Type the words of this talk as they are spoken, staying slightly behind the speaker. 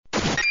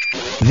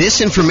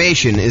This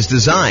information is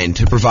designed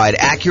to provide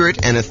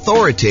accurate and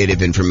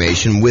authoritative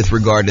information with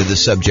regard to the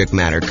subject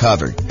matter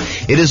covered.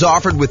 It is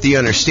offered with the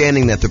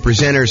understanding that the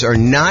presenters are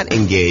not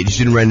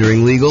engaged in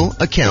rendering legal,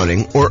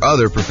 accounting, or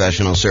other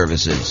professional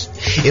services.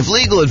 If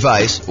legal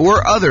advice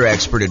or other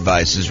expert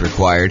advice is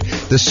required,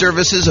 the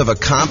services of a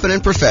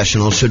competent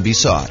professional should be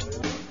sought.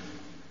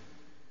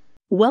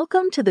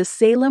 Welcome to the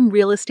Salem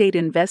Real Estate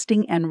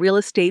Investing and Real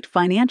Estate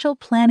Financial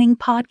Planning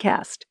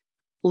Podcast.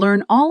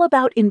 Learn all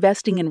about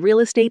investing in real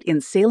estate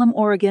in Salem,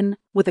 Oregon,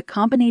 with a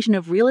combination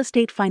of real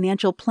estate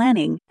financial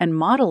planning and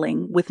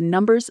modeling with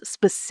numbers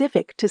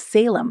specific to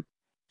Salem,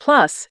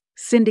 plus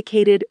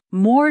syndicated,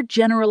 more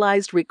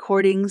generalized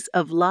recordings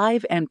of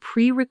live and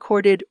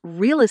pre-recorded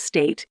real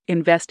estate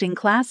investing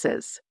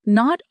classes,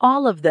 not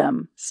all of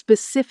them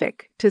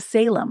specific to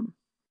Salem.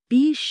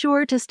 Be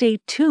sure to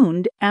stay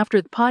tuned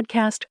after the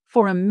podcast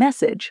for a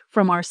message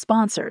from our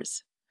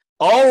sponsors.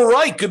 All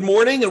right, good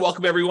morning and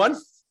welcome everyone.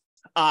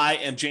 I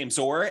am James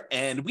Orr,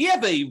 and we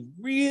have a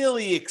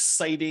really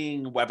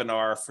exciting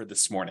webinar for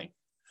this morning.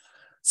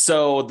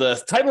 So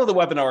the title of the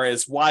webinar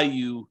is why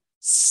you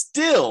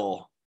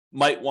still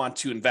might want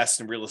to invest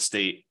in real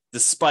estate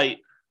despite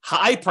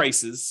high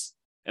prices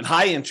and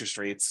high interest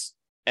rates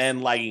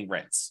and lagging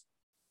rents.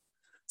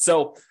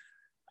 So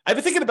I've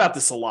been thinking about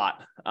this a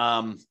lot.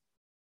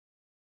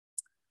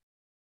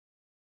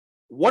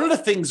 One of the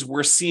things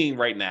we're seeing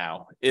right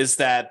now is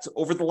that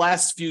over the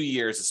last few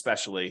years,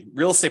 especially,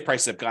 real estate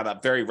prices have gone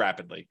up very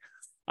rapidly.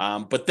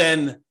 But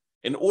then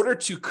in order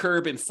to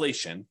curb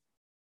inflation,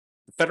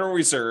 the Federal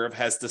Reserve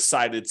has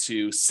decided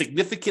to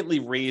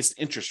significantly raise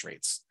interest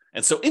rates.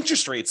 And so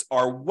interest rates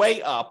are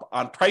way up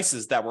on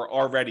prices that were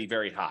already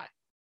very high.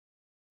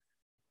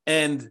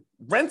 And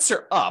rents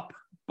are up,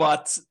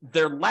 but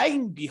they're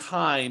lagging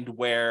behind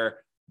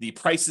where the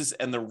prices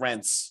and the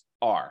rents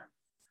are.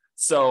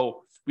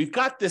 So we've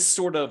got this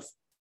sort of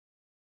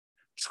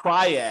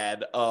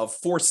triad of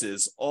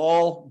forces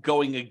all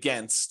going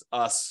against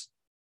us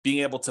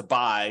being able to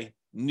buy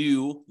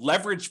new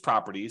leveraged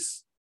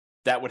properties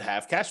that would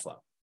have cash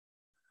flow.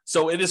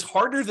 So it is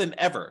harder than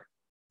ever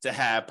to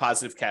have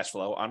positive cash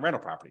flow on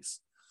rental properties.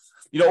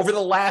 You know, over the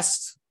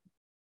last,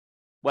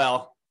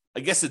 well,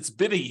 I guess it's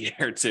been a year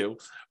or two,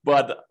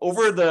 but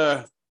over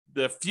the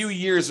few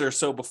years or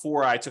so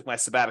before I took my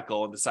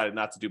sabbatical and decided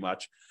not to do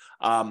much,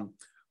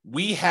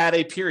 we had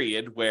a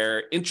period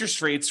where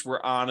interest rates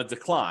were on a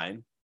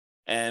decline,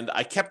 and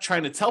I kept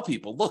trying to tell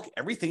people, look,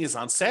 everything is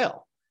on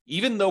sale.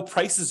 Even though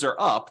prices are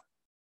up,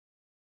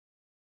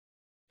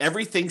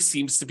 everything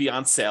seems to be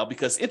on sale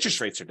because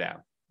interest rates are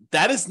down.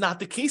 That is not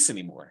the case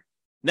anymore.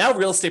 Now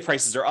real estate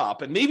prices are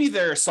up, and maybe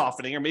they're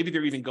softening, or maybe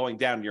they're even going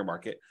down in your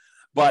market,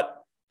 but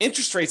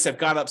interest rates have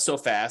gone up so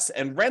fast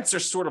and rents are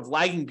sort of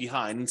lagging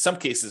behind. In some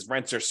cases,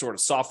 rents are sort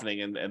of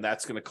softening, and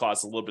that's going to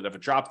cause a little bit of a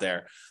drop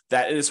there,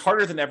 that it is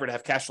harder than ever to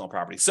have cash flow on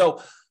property.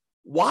 So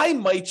why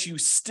might you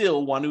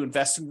still want to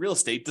invest in real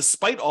estate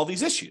despite all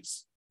these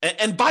issues?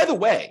 And by the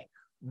way,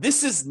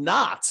 this is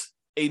not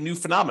a new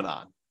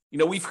phenomenon. You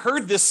know, we've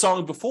heard this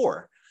song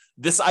before,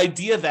 this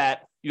idea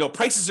that, you know,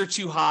 prices are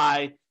too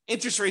high,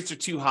 interest rates are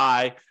too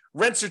high,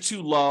 rents are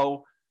too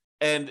low,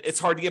 and it's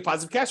hard to get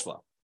positive cash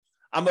flow.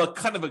 I'm a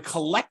kind of a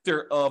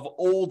collector of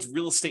old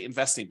real estate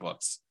investing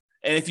books.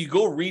 And if you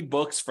go read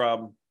books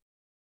from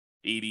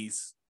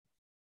 80s,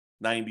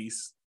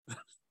 90s,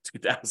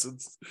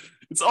 2000s,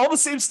 it's all the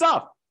same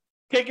stuff.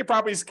 Can't get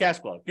properties to cash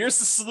flow. Here's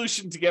the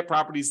solution to get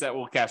properties that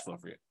will cash flow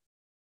for you.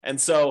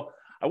 And so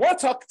I want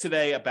to talk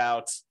today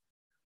about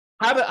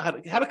how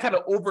to kind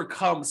of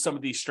overcome some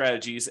of these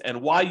strategies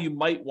and why you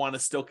might want to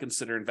still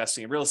consider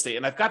investing in real estate.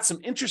 And I've got some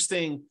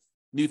interesting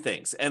new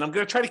things. And I'm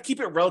going to try to keep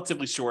it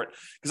relatively short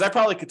because I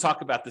probably could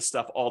talk about this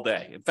stuff all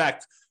day. In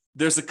fact,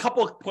 there's a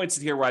couple of points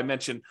in here where I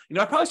mentioned, you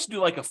know, I probably should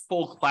do like a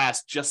full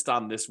class just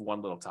on this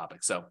one little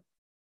topic. So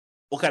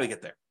we'll kind of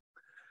get there.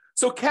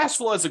 So cash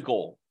flow as a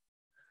goal.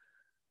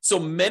 So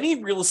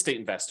many real estate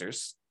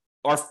investors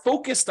are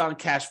focused on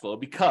cash flow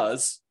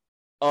because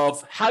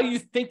of how you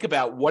think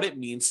about what it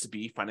means to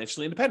be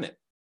financially independent.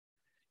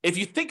 If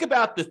you think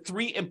about the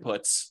three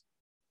inputs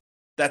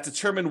that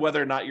determine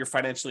whether or not you're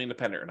financially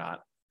independent or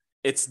not,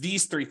 it's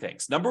these three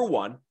things. Number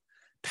one,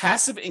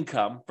 passive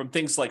income from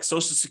things like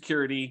Social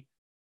Security,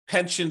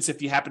 pensions,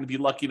 if you happen to be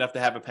lucky enough to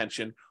have a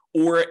pension,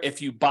 or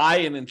if you buy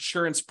an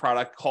insurance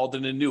product called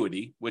an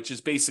annuity, which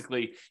is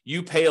basically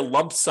you pay a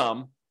lump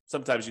sum.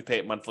 Sometimes you pay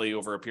it monthly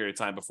over a period of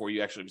time before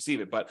you actually receive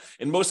it. But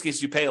in most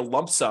cases, you pay a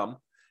lump sum.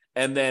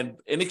 And then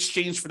in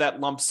exchange for that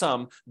lump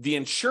sum, the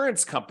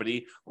insurance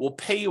company will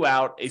pay you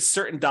out a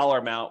certain dollar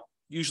amount,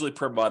 usually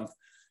per month,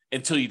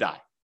 until you die.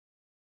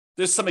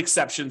 There's some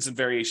exceptions and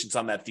variations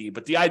on that theme,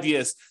 but the idea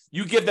is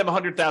you give them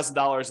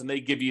 $100,000 and they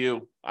give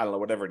you, I don't know,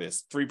 whatever it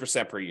is,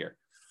 3% per year.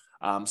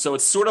 So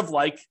it's sort of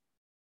like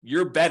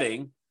you're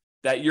betting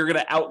that you're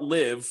going to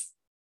outlive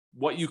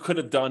what you could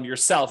have done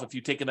yourself if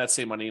you'd taken that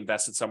same money,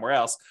 invested somewhere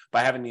else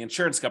by having the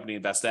insurance company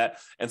invest that.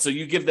 And so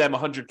you give them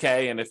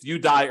 $100K, and if you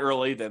die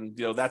early, then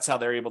that's how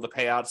they're able to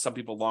pay out. Some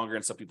people longer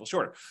and some people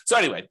shorter. So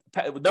anyway,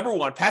 number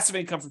one, passive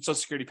income from Social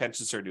Security,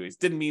 pensions, or annuities.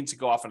 Didn't mean to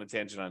go off on a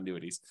tangent on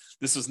annuities.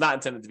 This was not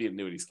intended to be an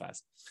annuities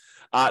class.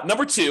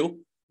 Number two,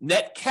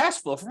 net cash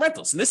flow from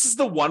rentals. And this is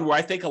the one where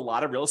I think a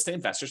lot of real estate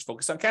investors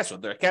focus on cash flow.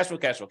 They're cash flow,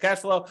 cash flow, cash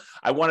flow.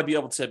 I want to be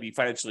able to be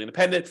financially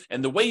independent.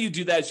 And the way you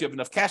do that is you have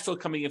enough cash flow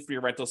coming in for your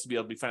rentals to be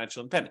able to be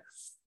financially independent.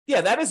 Yeah,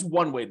 that is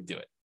one way to do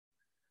it.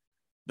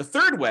 The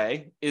third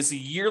way is a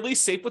yearly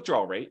safe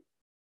withdrawal rate,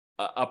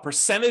 a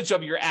percentage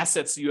of your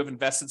assets that you have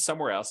invested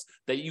somewhere else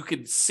that you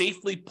could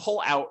safely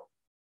pull out,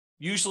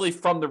 usually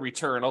from the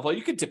return, although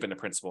you could dip into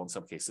principal in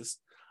some cases,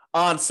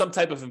 on some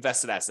type of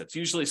invested assets,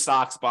 usually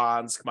stocks,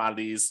 bonds,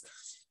 commodities.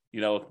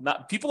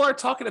 People aren't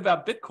talking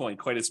about Bitcoin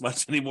quite as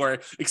much anymore,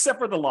 except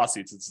for the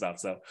lawsuits and stuff.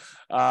 So,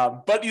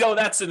 but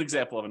that's an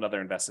example of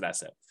another invested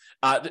asset.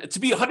 To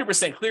be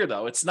 100% clear,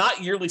 though, it's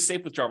not yearly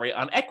safe withdrawal rate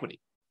on equity.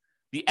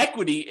 The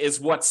equity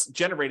is what's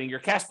generating your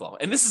cash flow,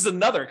 and this is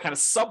another kind of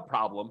sub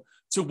problem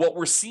to what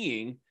we're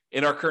seeing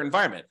in our current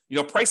environment.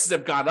 Prices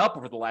have gone up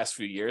over the last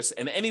few years,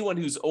 and anyone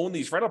who's owned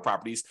these rental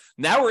properties,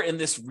 now we're in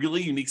this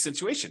really unique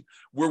situation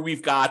where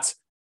we've got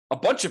a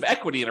bunch of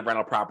equity in a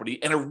rental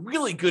property and a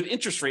really good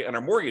interest rate on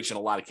our mortgage in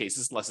a lot of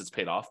cases, unless it's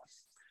paid off.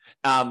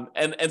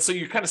 And so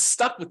you're kind of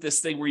stuck with this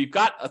thing where you've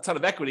got a ton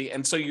of equity,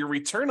 and so your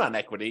return on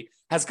equity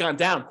has gone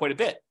down quite a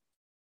bit.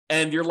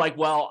 And you're like,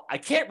 well, I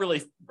can't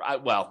really,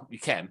 well, you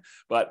can,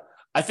 but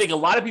I think a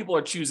lot of people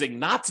are choosing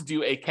not to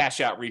do a cash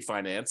out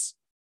refinance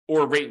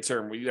or rate and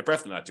term. You're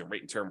definitely not doing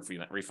rate and term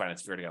refinance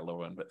if you already got a low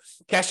one, but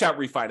cash out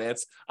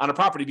refinance on a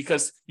property,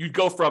 because you'd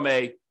go from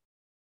a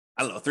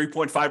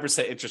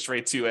 3.5% interest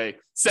rate to a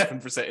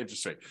 7%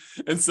 interest rate.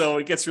 And so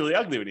it gets really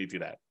ugly when you do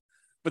that.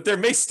 But there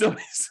may still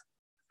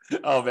be,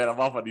 oh man, I'm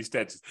off on these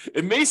tangents.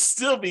 It may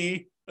still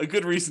be a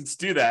good reason to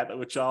do that,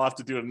 which I'll have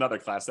to do in another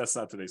class. That's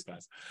not today's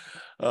class.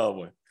 Oh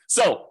boy.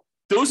 So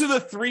those are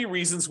the three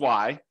reasons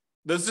why.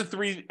 Those are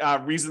three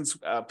reasons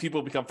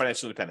people become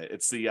financially independent.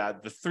 It's the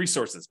three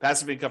sources: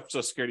 passive income,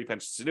 Social Security,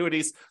 pensions,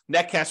 annuities,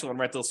 net cash flow on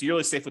rentals,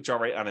 yearly safe withdrawal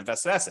rate on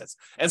invested assets.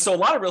 And so a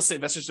lot of real estate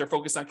investors are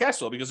focused on cash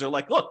flow because they're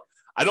like, look,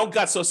 I don't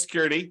got Social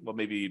Security. Well,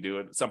 maybe you do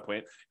at some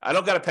point. I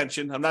don't got a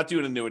pension. I'm not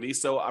doing annuity.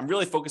 So I'm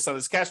really focused on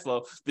this cash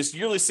flow, this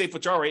yearly safe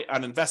withdrawal rate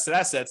on invested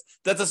assets.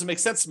 That doesn't make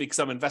sense to me because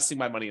I'm investing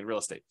my money in real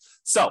estate.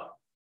 So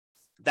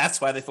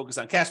that's why they focus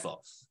on cash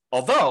flow.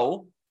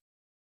 Although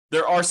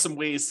there are some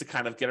ways to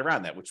kind of get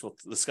around that, which we'll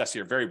discuss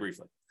here very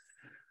briefly.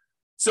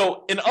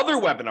 So in other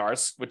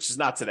webinars, which is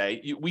not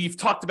today, we've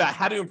talked about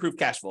how to improve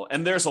cash flow.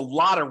 And there's a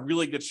lot of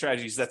really good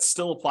strategies that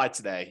still apply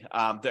today.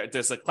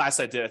 There's a class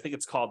I did, I think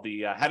it's called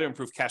the How to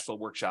Improve Cash Flow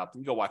Workshop. You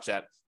can go watch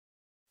that.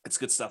 It's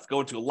good stuff.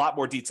 Go into a lot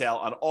more detail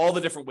on all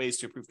the different ways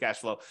to improve cash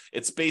flow.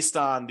 It's based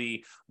on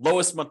the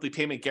lowest monthly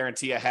payment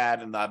guarantee I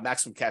had and the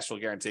maximum cash flow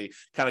guarantee,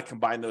 kind of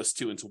combine those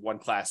two into one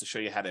class to show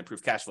you how to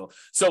improve cash flow.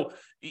 So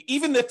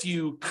even if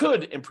you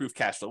could improve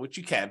cash flow, which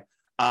you can,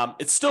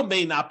 it still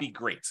may not be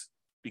great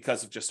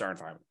because of just our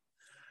environment.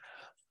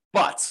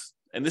 But,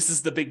 and this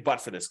is the big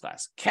but for this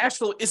class, cash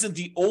flow isn't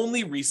the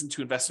only reason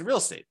to invest in real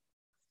estate.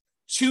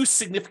 Two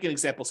significant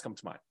examples come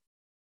to mind.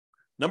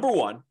 Number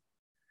one,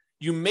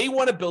 you may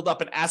want to build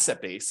up an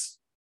asset base,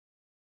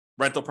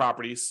 rental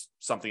properties,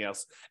 something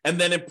else, and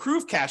then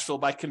improve cash flow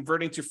by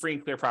converting to free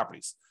and clear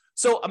properties.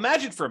 So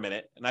imagine for a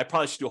minute, and I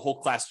probably should do a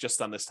whole class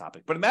just on this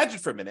topic, but imagine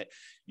for a minute,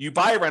 you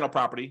buy a rental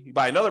property, you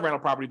buy another rental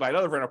property, buy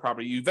another rental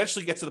property, you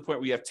eventually get to the point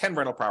where you have 10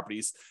 rental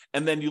properties,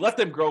 and then you let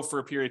them grow for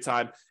a period of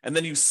time, and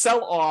then you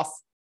sell off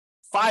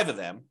 5 of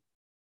them,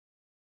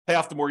 pay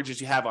off the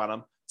mortgages you have on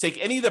them,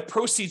 take any of the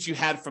proceeds you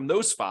had from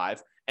those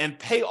 5, and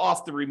pay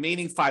off the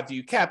remaining 5 that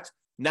you kept.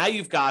 Now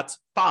you've got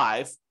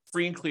 5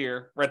 free and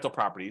clear rental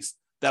properties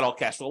that all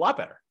cash flow a lot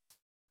better.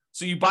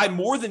 So you buy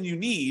more than you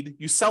need,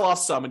 you sell off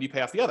some, and you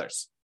pay off the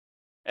others.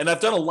 And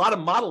I've done a lot of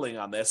modeling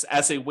on this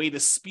as a way to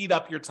speed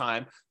up your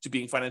time to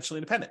being financially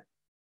independent.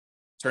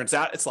 Turns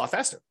out it's a lot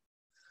faster.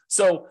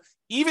 So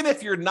even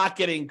if you're not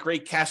getting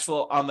great cash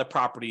flow on the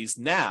properties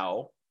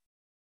now,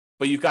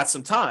 but you've got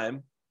some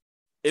time,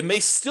 it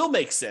may still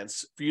make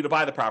sense for you to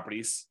buy the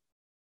properties,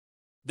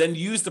 then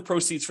use the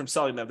proceeds from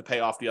selling them to pay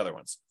off the other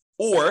ones.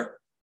 Or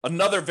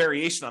another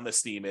variation on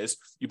this theme is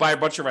you buy a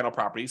bunch of rental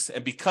properties,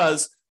 and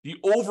because the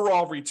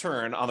overall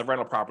return on the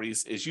rental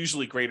properties is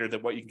usually greater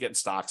than what you can get in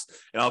stocks,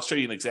 and I'll show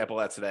you an example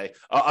of that today.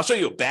 I'll show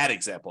you a bad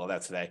example of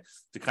that today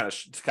to kind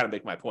of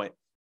make my point.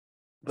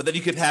 But then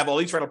you could have all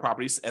these rental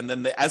properties, and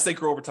then as they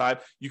grow over time,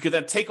 you could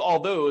then take all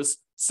those,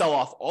 sell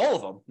off all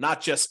of them, not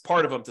just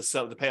part of them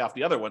to pay off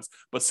the other ones,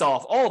 but sell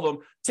off all of them,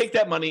 take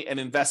that money and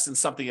invest in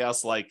something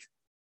else like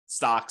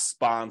stocks,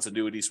 bonds,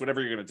 annuities,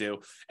 whatever you're going to do.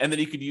 And then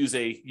you could use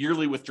a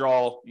yearly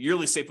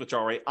safe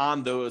withdrawal rate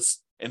on those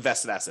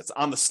invested assets,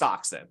 on the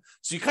stocks then.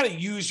 So you kind of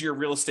use your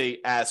real estate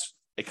as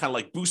a kind of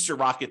like booster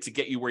rocket to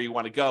get you where you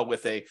want to go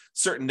with a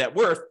certain net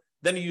worth.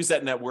 Then you use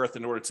that net worth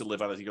in order to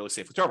live on a yearly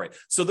safe withdrawal rate.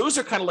 So those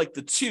are kind of like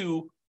the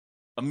two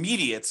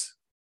immediate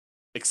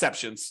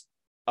exceptions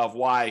of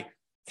why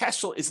cash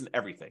flow isn't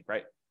everything,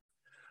 right?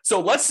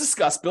 So let's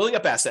discuss building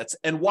up assets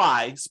and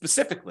why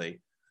specifically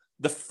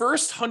the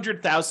first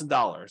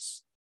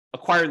 $100,000,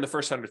 acquiring the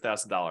first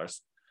 $100,000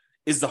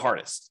 is the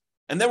hardest.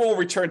 And then we'll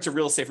return to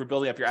real estate for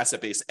building up your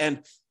asset base.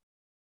 And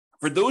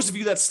for those of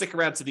you that stick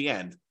around to the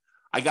end,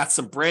 I got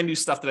some brand new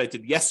stuff that I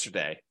did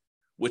yesterday,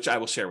 which I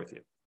will share with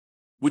you,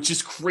 which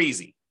is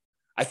crazy.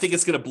 I think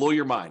it's going to blow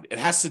your mind. It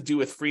has to do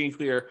with free and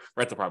clear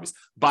rental properties,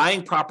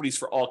 buying properties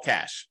for all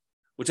cash,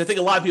 which I think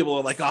a lot of people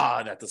are like,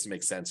 that doesn't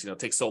make sense. It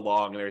takes so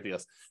long and everything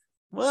else.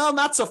 Well,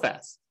 not so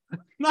fast.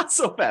 Not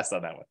so fast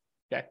on that one.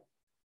 Okay.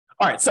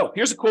 All right. So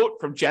here's a quote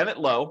from Janet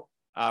Lowe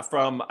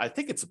from, I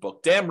think it's a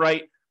book, Damn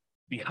Right,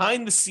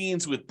 Behind the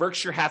Scenes with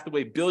Berkshire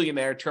Hathaway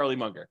billionaire Charlie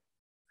Munger.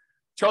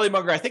 Charlie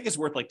Munger, I think, is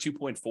worth like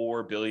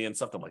 $2.4 billion,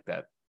 something like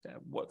that.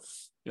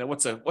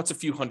 What's a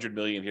few hundred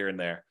million here and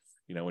there,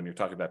 when you're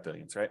talking about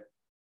billions, right?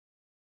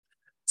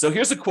 So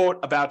here's a quote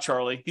about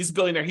Charlie. He's a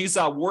billionaire. He's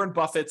Warren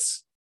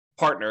Buffett's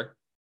partner.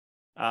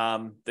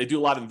 They do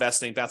a lot of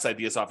investing, bounce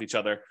ideas off each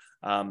other.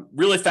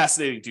 Really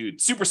fascinating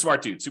dude, super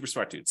smart dude.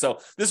 So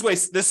this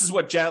is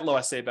what Janet Lowe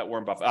has to say about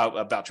Warren Buffett,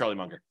 about Charlie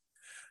Munger.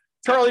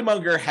 Charlie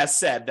Munger has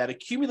said that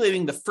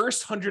accumulating the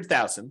first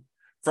 100,000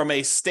 from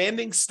a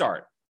standing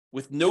start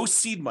with no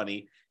seed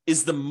money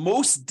is the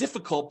most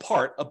difficult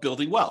part of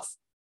building wealth.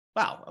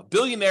 Wow, a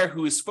billionaire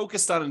who is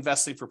focused on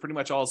investing for pretty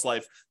much all his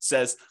life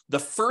says the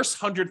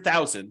first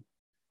 100,000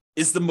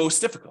 is the most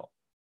difficult.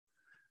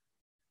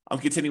 I'm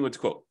continuing with the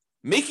quote.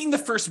 Making the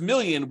first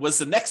million was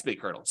the next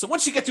big hurdle. So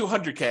once you get to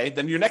 100K,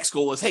 then your next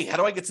goal is, hey, how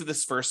do I get to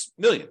this first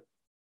million?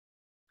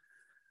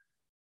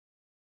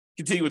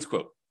 Continue with the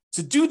quote.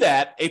 To do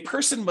that, a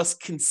person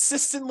must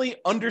consistently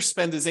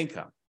underspend his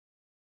income.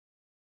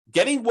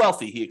 Getting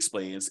wealthy, he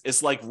explains,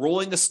 is like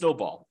rolling a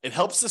snowball. It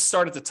helps us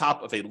start at the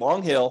top of a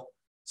long hill,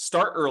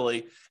 start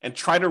early, and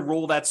try to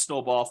roll that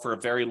snowball for a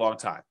very long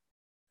time.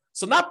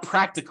 So not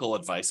practical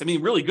advice. I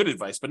mean, really good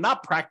advice, but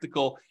not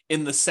practical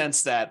in the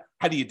sense that,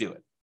 how do you do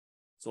it?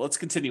 So let's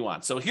continue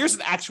on. So here's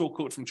an actual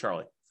quote from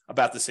Charlie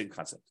about the same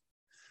concept.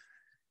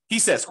 He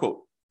says,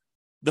 quote,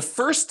 the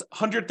first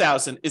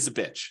 100,000 is a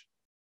bitch,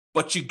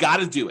 but you got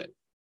to do it.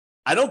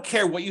 I don't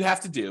care what you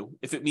have to do.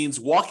 If it means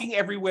walking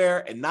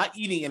everywhere and not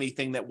eating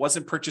anything that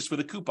wasn't purchased with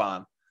a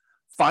coupon,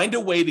 find a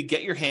way to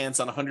get your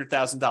hands on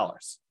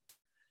 $100,000.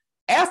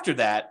 After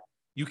that,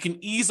 you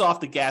can ease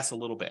off the gas a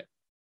little bit.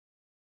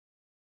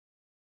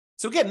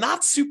 So again,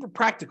 not super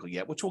practical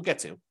yet, which we'll get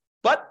to,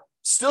 but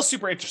still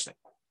super interesting.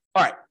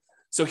 All right.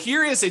 So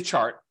here is a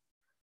chart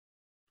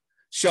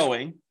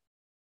showing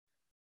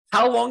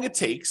how long it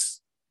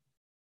takes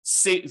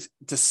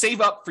to save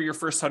up for your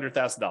first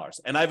 $100,000.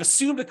 And I've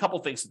assumed a couple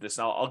things with this.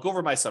 Now I'll go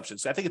over my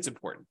assumptions. I think it's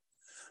important.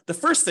 The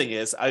first thing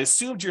is I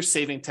assumed you're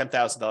saving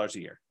 $10,000 a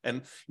year.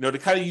 And to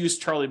kind of use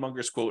Charlie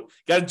Munger's quote,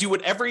 got to do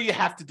whatever you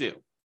have to do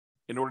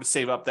in order to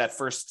save up that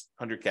first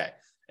 100K.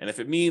 And if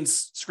it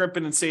means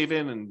scrimping and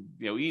saving and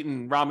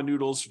eating ramen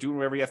noodles or doing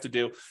whatever you have to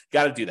do,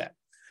 got to do that.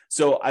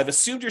 So I've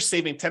assumed you're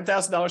saving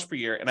 $10,000 per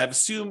year, and I've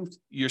assumed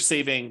you're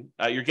saving,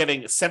 you're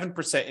getting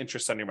 7%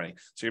 interest on your money.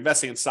 So you're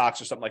investing in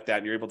stocks or something like that,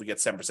 and you're able to get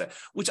 7%,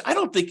 which I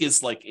don't think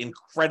is like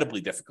incredibly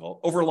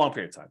difficult over a long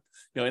period of time.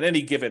 In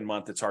any given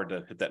month, it's hard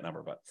to hit that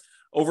number, but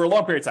over a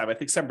long period of time, I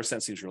think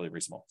 7% seems really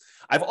reasonable.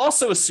 I've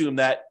also assumed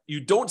that you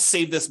don't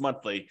save this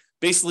monthly.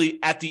 Basically,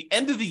 at the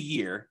end of the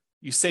year,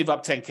 you save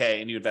up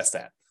 10K and you invest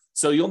that.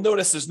 So you'll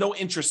notice there's no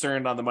interest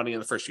earned on the money in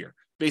the first year.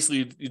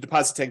 Basically, you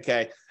deposit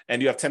 10K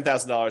and you have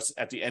 $10,000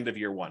 at the end of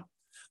year one.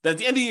 Then at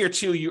the end of year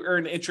two, you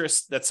earn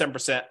interest that's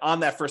 7%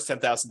 on that first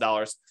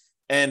 $10,000,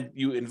 and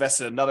you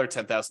invested another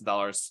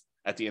 $10,000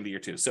 at the end of year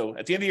two. So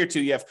at the end of year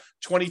two, you have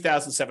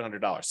 $20,700.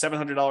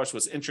 $700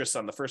 was interest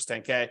on the first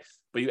 10K,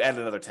 but you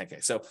added another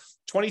 10K. So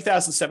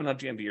 $20,700 at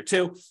the end of year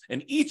two.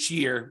 And each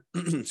year,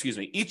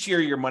 each year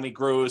your money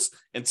grows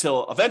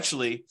until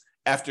eventually,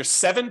 after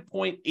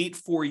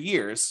 7.84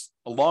 years,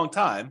 a long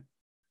time,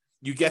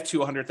 you get to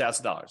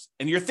 $100,000.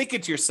 And you're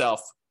thinking to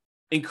yourself,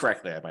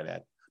 incorrectly, I might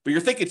add, but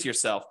you're thinking to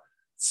yourself,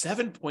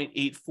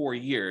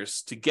 7.84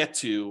 years to get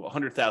to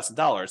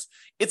 $100,000,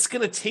 it's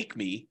going to take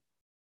me,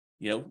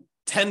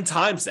 10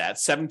 times that,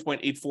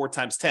 7.84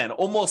 times 10,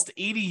 almost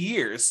 80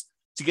 years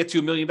to get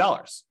to $1 million.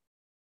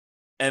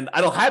 And I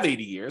don't have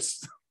 80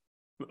 years.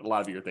 A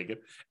lot of you are thinking.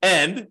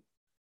 And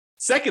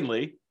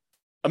secondly,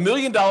 $1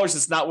 million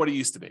is not what it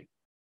used to be.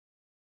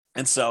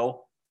 And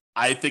so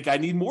I think I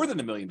need more than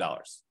 $1 million.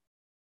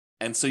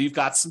 And so you've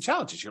got some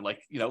challenges. You're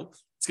like,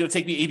 it's going to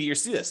take me 80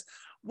 years to do this.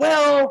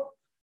 Well,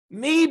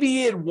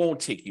 maybe it won't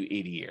take you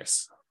 80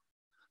 years.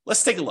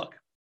 Let's take a look.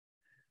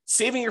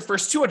 Saving your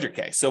first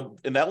 200K. So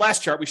in that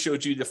last chart, we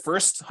showed you the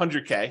first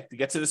 100K to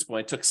get to this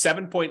point took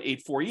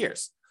 7.84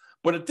 years.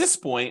 But at this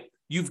point,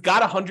 you've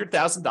got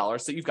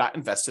 $100,000 that you've got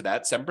invested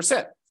at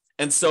 7%.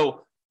 And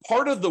so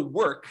part of the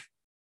work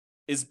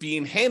is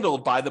being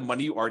handled by the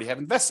money you already have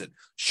invested.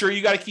 Sure,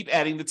 you got to keep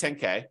adding the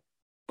 10K,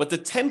 but the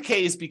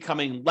 10K is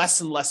becoming less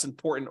and less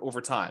important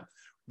over time.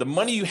 The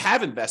money you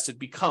have invested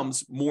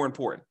becomes more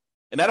important.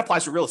 And that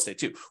applies to real estate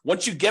too.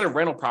 Once you get a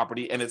rental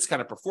property and it's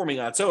kind of performing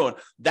on its own,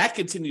 that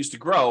continues to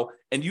grow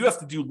and you have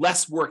to do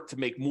less work to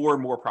make more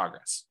and more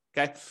progress.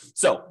 Okay.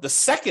 So the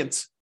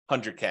second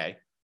 100K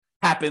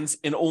happens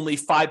in only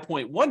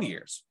 5.1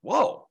 years.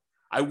 Whoa.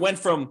 I went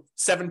from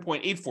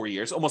 7.84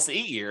 years, almost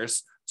 8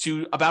 years,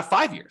 to about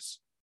 5 years.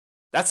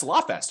 That's a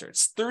lot faster.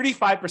 It's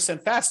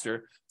 35%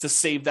 faster to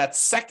save that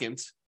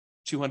second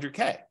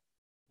 200K.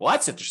 Well,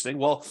 that's interesting.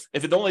 Well,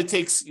 if it only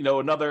takes,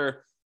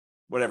 another,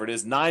 whatever it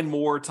is, 9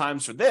 more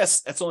times for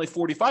this, that's only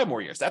 45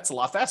 more years. That's a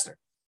lot faster.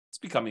 It's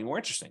becoming more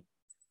interesting.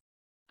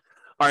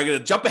 All right, I'm going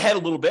to jump ahead a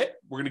little bit.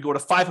 We're going to go to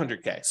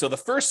 500K. So the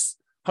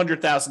first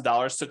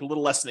 $100,000 took a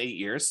little less than 8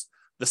 years.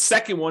 The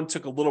second one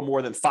took a little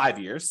more than 5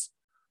 years.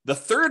 The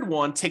third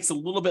one takes a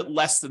little bit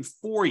less than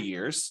 4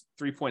 years,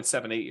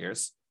 3.78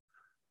 years.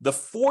 The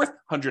fourth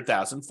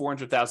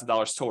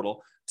 $400,000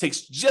 total,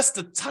 takes just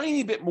a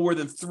tiny bit more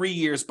than 3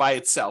 years by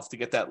itself to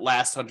get that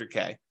last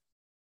 100K.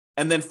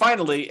 And then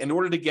finally, in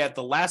order to get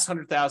the last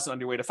 100,000 on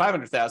your way to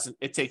 500,000,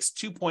 it takes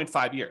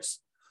 2.5 years.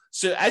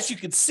 So as you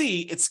can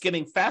see, it's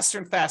getting faster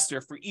and faster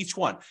for each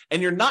one.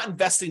 And you're not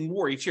investing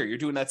more each year. You're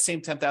doing that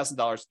same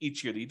 $10,000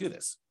 each year that you do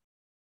this.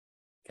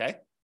 Okay.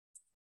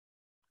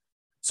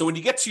 So when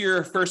you get to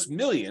your first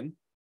million,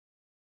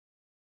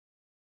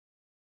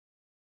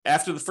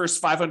 after the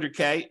first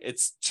 500K,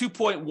 it's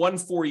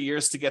 2.14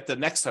 years to get the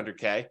next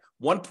 100K,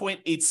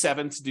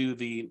 1.87 to do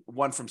the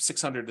one from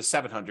 600 to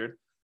 700,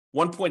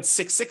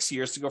 1.66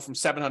 years to go from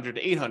 700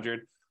 to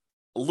 800,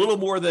 a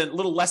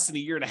little less than a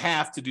year and a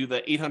half to do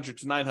the 800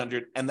 to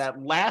 900, and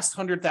that last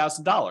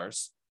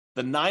 $100,000,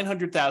 the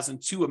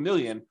 900,000 to $1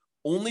 million,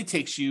 only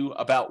takes you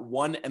about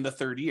 1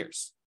 1/3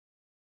 years,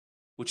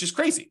 which is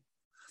crazy.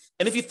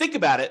 And if you think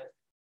about it,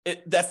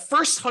 that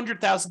first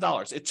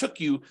 $100,000, it took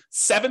you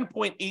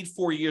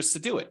 7.84 years to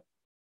do it.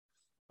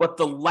 But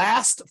the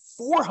last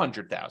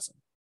 400,000,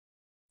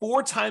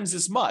 4 times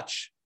as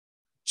much,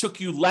 took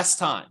you less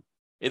time.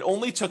 It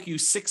only took you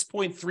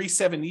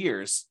 6.37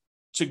 years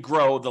to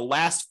grow the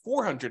last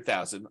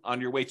 400,000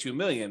 on your way to $1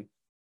 million,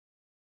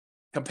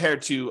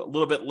 compared to a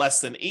little bit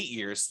less than 8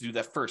 years to do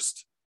that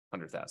first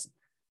 100,000.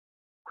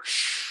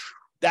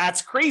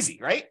 That's crazy,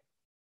 right?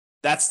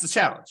 That's the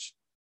challenge.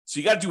 So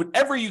you got to do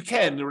whatever you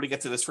can in order to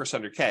get to this first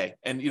 100K.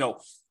 And,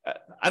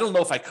 I don't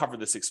know if I covered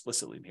this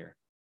explicitly in here.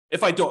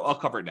 If I don't, I'll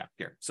cover it now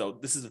here. So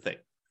this is the thing.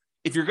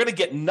 If you're going to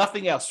get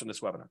nothing else from this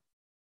webinar,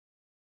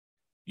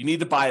 you need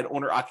to buy an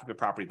owner-occupant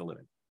property to live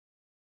in.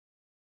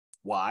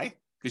 Why?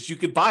 Because you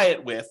could buy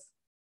it with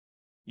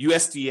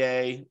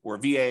USDA or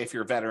VA if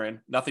you're a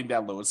veteran, nothing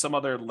down loan. Some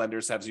other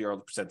lenders have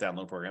 0% down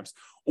loan programs,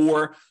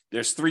 or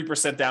there's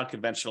 3% down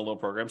conventional loan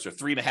programs or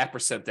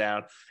 3.5%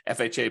 down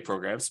FHA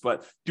programs.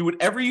 But do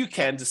whatever you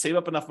can to save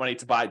up enough money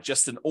to buy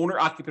just an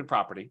owner-occupant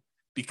property,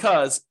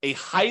 because a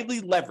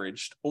highly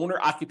leveraged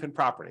owner-occupant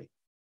property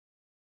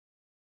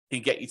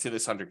can get you to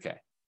this 100K.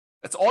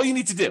 That's all you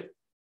need to do.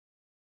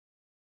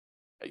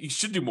 You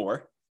should do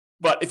more,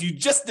 but if you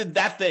just did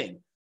that thing,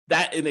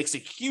 it makes a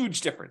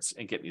huge difference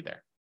in getting you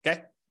there.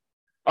 Okay.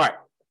 All right.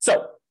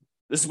 So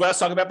this is what I was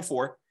talking about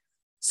before.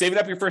 Saving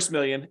up your first $1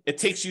 million. It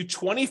takes you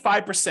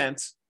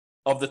 25%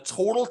 of the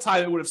total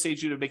time it would have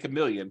saved you to make $1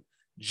 million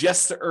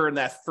just to earn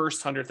that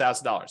first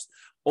 $100,000.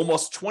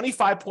 Almost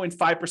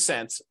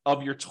 25.5%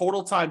 of your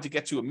total time to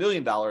get to $1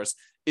 million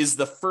is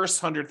the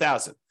first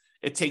 100,000.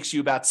 It takes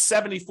you about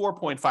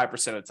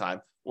 74.5% of the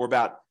time, or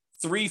about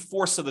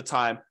 3/4 of the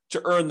time,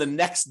 to earn the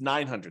next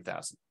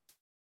 900,000.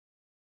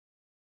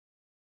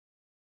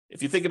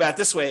 If you think about it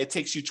this way, it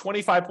takes you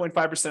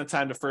 25.5% of the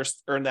time to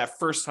earn that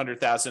first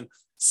 100,000,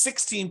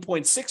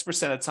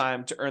 16.6% of the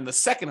time to earn the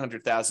second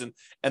 100,000,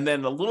 and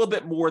then a little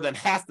bit more than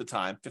half the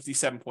time,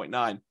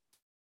 57.9,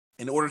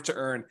 in order to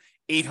earn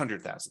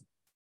 800,000.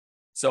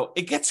 So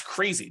it gets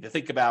crazy to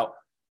think about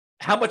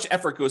how much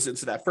effort goes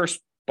into that first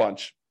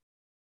bunch,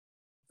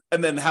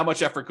 and then how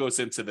much effort goes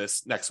into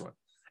this next one.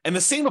 And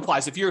the same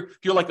applies if you're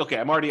like, okay,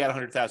 I'm already at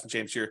 100,000,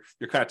 James. You're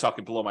kind of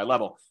talking below my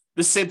level.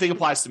 This same thing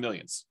applies to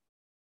millions.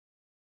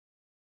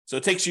 So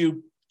it takes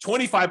you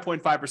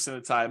 25.5% of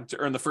the time to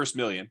earn the first $1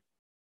 million,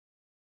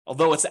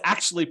 although it's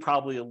actually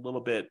probably a little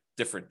bit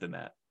different than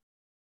that.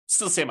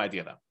 Still the same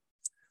idea, though.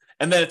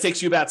 And then it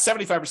takes you about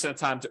 75% of the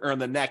time to earn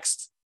the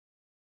next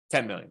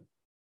 10 million.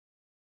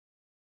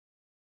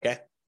 Okay?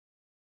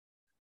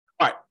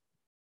 All right.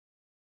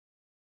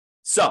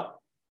 So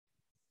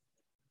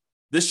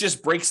this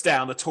just breaks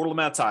down the total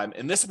amount of time.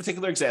 In this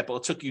particular example,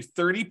 it took you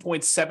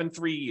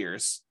 30.73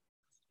 years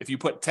if you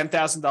put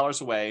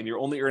 $10,000 away and you're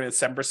only earning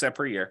 7%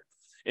 per year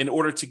in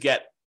order to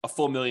get a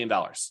full $1 million.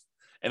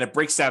 And it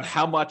breaks down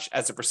how much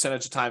as a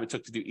percentage of time it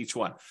took to do each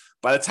one.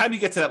 By the time you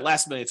get to that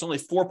last million, it's only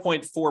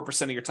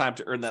 4.4% of your time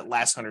to earn that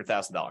last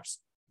 $100,000.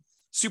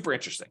 Super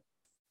interesting.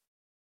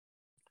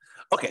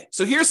 Okay,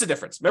 so here's the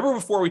difference. Remember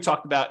before we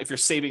talked about if you're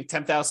saving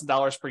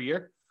 $10,000 per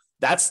year?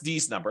 That's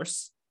these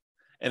numbers.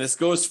 And this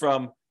goes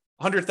from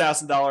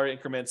 $100,000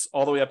 increments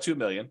all the way up to $1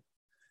 million.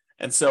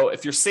 And so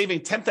if you're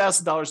saving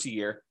 $10,000 a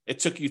year, it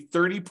took you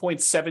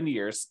 30.7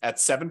 years at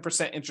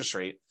 7% interest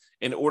rate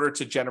in order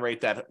to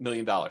generate that $1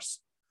 million.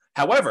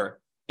 However,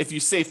 if you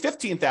save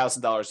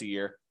 $15,000 a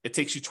year, it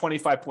takes you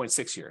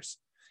 25.6 years.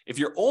 If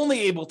you're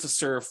only able to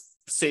save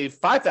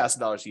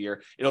 $5,000 a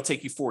year, it'll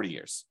take you 40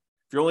 years.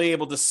 If you're only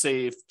able to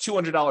save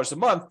 $200 a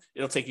month,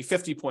 it'll take you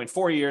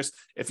 50.4 years.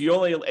 If you're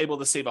only able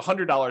to save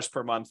 $100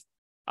 per month,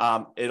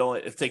 it'll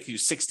take you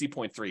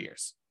 60.3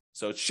 years.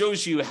 So it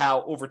shows you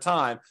how over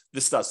time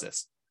this does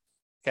this.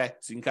 Okay,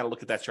 so you can kind of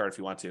look at that chart if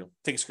you want to.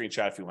 Take a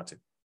screenshot if you want to.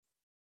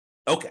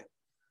 Okay.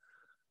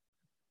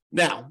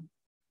 Now,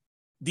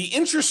 the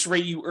interest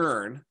rate you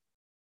earn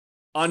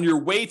on your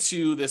way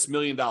to this $1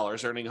 million,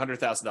 earning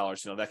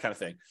 $100,000, that kind of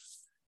thing,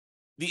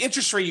 the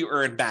interest rate you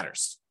earn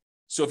matters.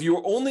 So if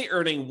you're only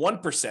earning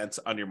 1%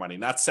 on your money,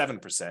 not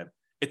 7%,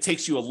 it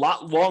takes you a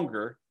lot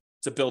longer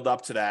to build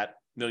up to that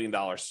 $1 million,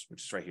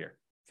 which is right here.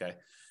 Okay.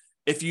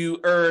 If you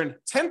earn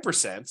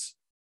 10%,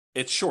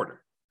 it's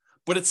shorter,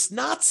 but it's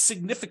not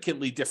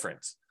significantly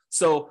different.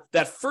 So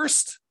that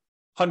first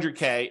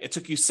 100K, it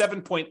took you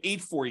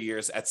 7.84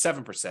 years at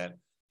 7%.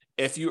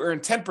 If you earn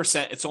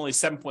 10%, it's only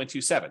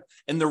 7.27.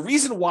 And the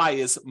reason why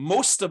is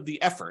most of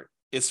the effort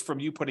is from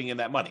you putting in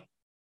that money.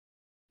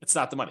 It's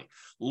not the money.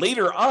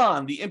 Later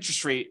on, the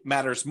interest rate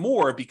matters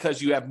more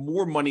because you have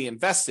more money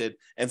invested.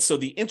 And so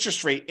the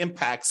interest rate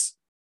impacts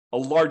a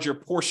larger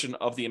portion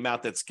of the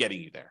amount that's getting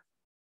you there.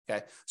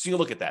 Okay. So you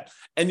look at that.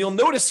 And you'll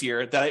notice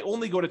here that I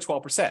only go to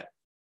 12%.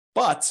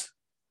 But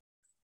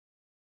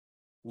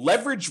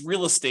leveraged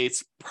real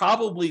estate's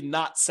probably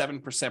not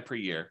 7% per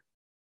year.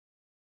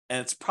 And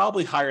it's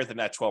probably higher than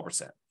that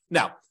 12%.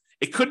 Now,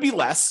 it could be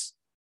less,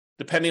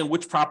 depending on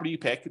which property you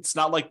pick. It's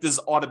not like this is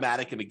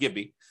automatic and a give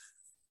me.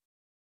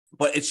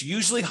 But it's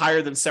usually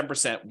higher than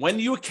 7% when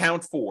you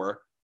account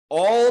for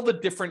all the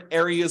different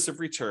areas of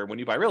return when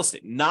you buy real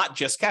estate, not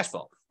just cash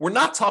flow. We're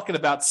not talking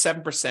about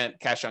 7%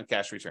 cash on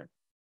cash return.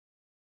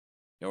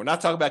 We're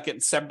not talking about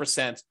getting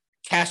 7%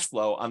 cash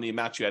flow on the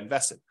amount you had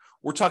invested.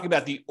 We're talking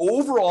about the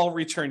overall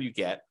return you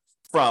get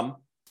from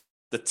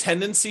the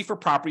tendency for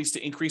properties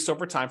to increase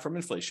over time from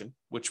inflation,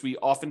 which we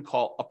often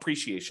call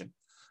appreciation.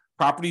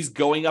 Properties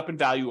going up in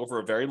value over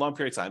a very long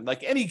period of time,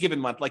 like any given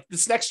month, like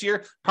this next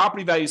year,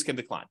 property values can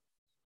decline.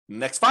 In the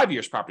next 5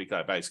 years, property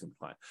values can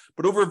decline.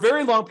 But over a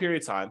very long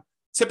period of time,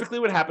 typically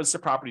what happens to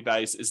property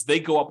values is they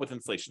go up with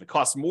inflation. It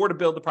costs more to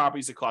build the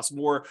properties. It costs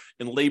more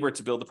in labor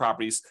to build the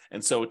properties.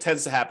 And so what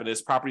tends to happen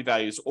is property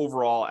values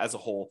overall as a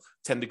whole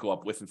tend to go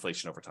up with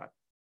inflation over time.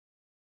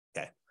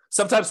 Okay.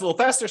 Sometimes a little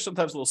faster,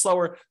 sometimes a little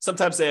slower.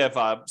 Sometimes they have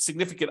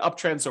significant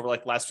uptrends over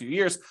like the last few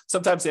years.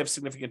 Sometimes they have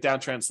significant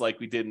downtrends like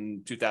we did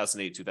in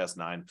 2008,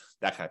 2009,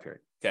 that kind of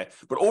period. Okay.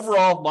 But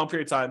overall, long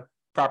period of time,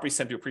 properties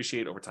tend to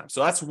appreciate over time.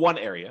 So that's one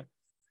area.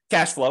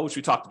 Cash flow, which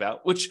we talked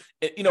about, which,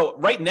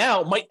 right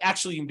now might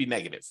actually even be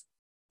negative.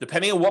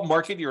 Depending on what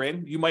market you're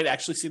in, you might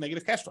actually see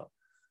negative cash flow.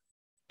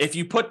 If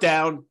you put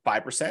down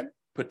 5%,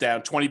 put down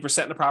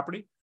 20% in a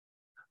property,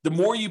 the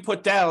more you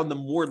put down, the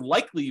more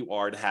likely you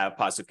are to have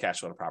positive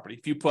cash flow on a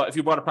property. If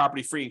you bought a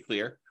property free and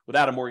clear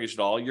without a mortgage at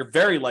all, you're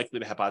very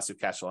likely to have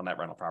positive cash flow on that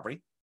rental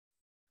property.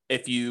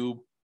 If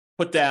you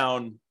put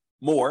down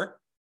more,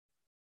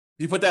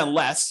 if you put down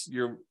less,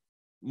 you're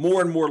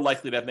more and more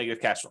likely to have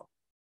negative cash flow.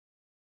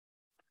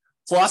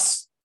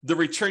 Plus the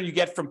return you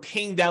get from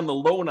paying down the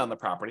loan on the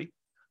property.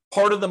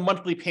 Part of the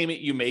monthly payment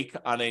you make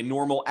on a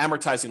normal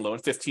amortizing loan,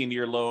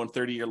 15-year loan,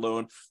 30-year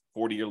loan,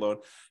 40-year loan,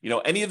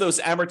 any of those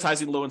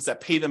amortizing loans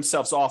that pay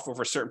themselves off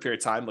over a certain period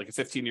of time, like a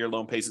 15-year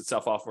loan pays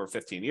itself off over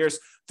 15 years,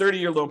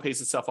 30-year loan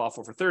pays itself off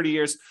over 30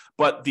 years.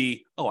 But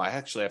I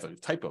actually have a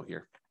typo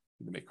here.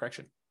 Let me make a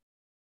correction.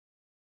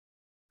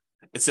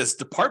 It says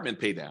department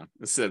pay down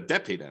instead of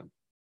debt pay down.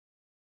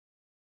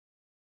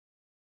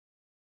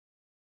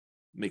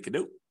 Make a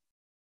note.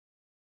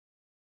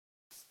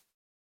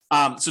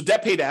 So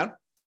debt pay down,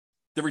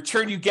 the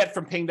return you get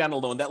from paying down a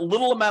loan, that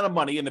little amount of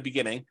money in the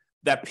beginning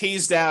that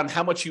pays down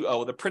how much you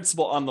owe, the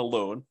principal on the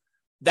loan,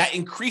 that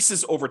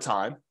increases over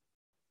time.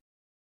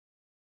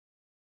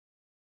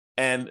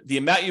 And the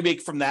amount you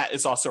make from that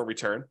is also a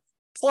return.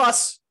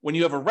 Plus, when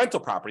you have a rental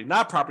property,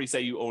 not properties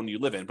that you own, you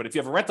live in, but if you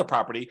have a rental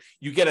property,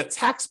 you get a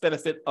tax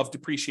benefit of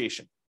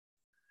depreciation.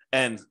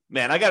 And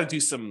man, I got to do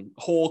some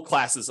whole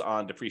classes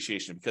on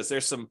depreciation because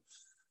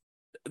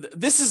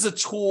this is a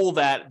tool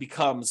that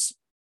becomes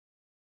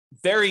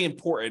very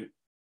important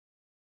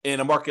in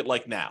a market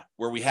like now,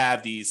 where we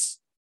have these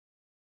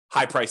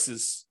high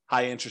prices,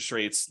 high interest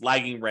rates,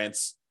 lagging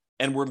rents,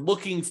 and we're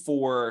looking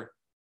for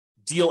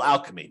deal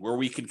alchemy, where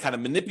we can kind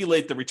of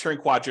manipulate the return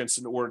quadrants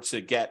in order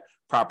to get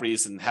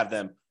properties and have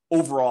them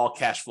overall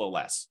cash flow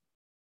less.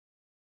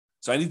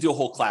 So I need to do a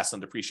whole class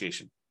on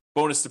depreciation,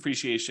 bonus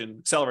depreciation,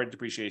 accelerated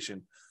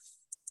depreciation,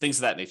 things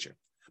of that nature.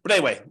 But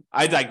anyway,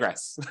 I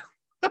digress.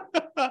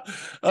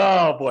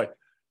 Oh boy.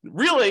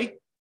 Really,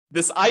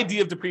 this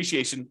idea of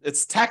depreciation,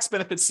 it's tax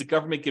benefits the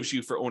government gives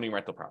you for owning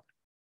rental property.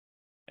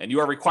 And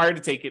you are required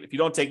to take it. If you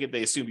don't take it,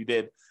 they assume you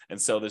did.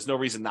 And so there's no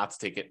reason not to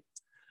take it.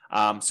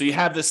 So you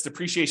have this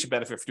depreciation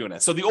benefit for doing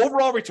that. So the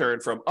overall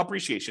return from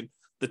appreciation,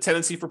 the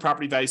tendency for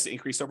property values to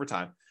increase over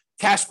time,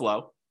 cash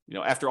flow,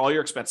 after all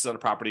your expenses on a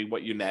property,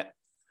 what you net,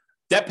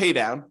 debt pay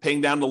down,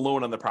 paying down the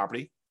loan on the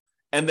property,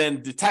 and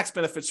then the tax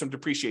benefits from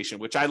depreciation,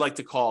 which I like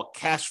to call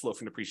cash flow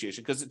from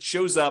depreciation, because it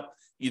shows up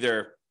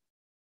either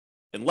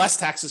in less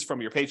taxes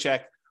from your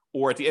paycheck,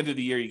 or at the end of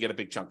the year, you get a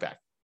big chunk back.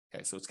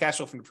 Okay, so it's cash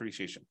flow from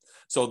depreciation.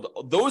 So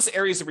those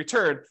areas of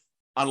return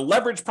on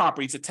leveraged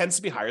properties, it tends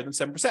to be higher than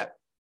 7%.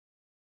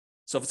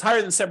 So if it's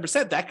higher than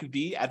 7%, that could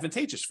be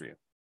advantageous for you.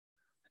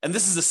 And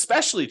this is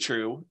especially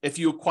true if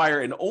you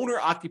acquire an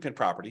owner-occupant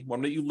property,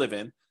 one that you live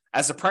in,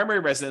 as a primary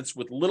residence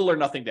with little or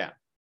nothing down.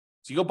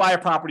 So you go buy a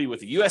property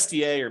with a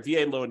USDA or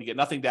VA loan, you get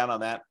nothing down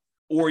on that,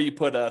 or you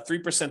put a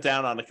 3%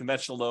 down on a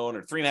conventional loan,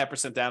 or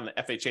 3.5% down on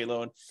an FHA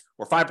loan,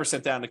 or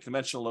 5% down on a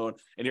conventional loan,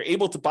 and you're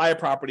able to buy a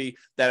property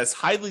that is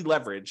highly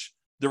leveraged.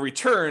 The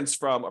returns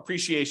from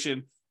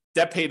appreciation,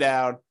 debt pay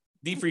down,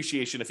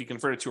 depreciation, if you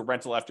convert it to a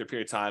rental after a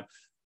period of time,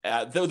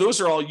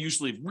 those are all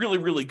usually really,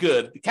 really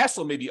good. The cash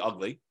flow may be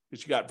ugly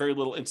because you got very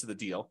little into the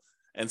deal.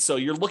 And so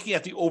you're looking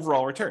at the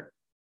overall return.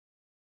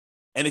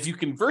 And if you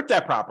convert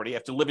that property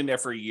after living there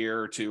for a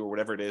year or two or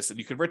whatever it is, and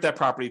you convert that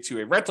property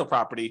to a rental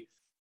property,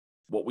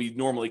 what we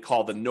normally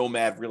call the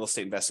nomad real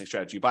estate investing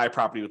strategy. You buy a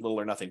property with little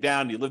or nothing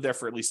down, you live there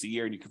for at least a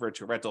year, and you convert it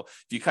to a rental.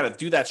 If you kind of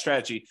do that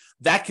strategy,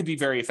 that can be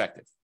very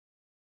effective.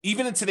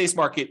 Even in today's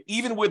market,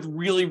 even with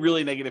really,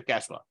 really negative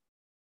cash flow.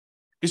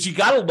 Because you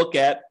got to look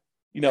at,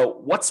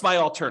 what's my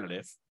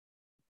alternative?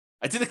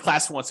 I did a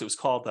class once, it was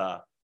called,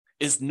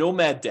 Is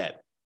Nomad Dead?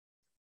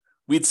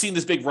 We had seen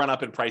this big run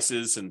up in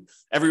prices, and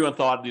everyone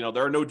thought,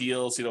 there are no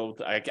deals.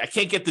 I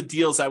can't get the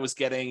deals I was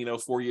getting,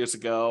 4 years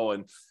ago,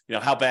 and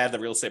how bad the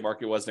real estate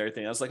market was and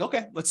everything. I was like,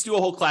 okay, let's do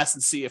a whole class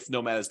and see if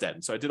Nomad is dead.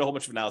 And so I did a whole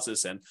bunch of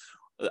analysis, and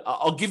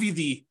I'll give you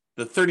the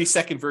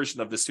 30-second version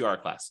of this 2-hour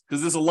class,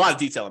 because there's a lot of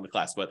detail in the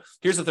class, but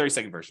here's the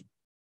 30-second version.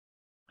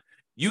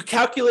 You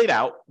calculate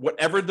out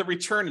whatever the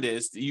return it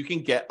is that you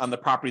can get on the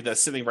property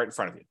that's sitting right in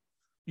front of you.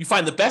 You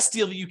find the best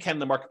deal that you can in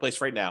the marketplace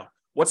right now.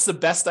 What's the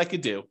best I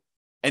could do?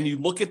 And you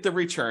look at the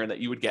return that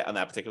you would get on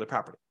that particular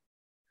property.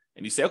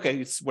 And you say, okay,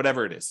 it's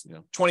whatever it is,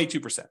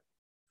 22%.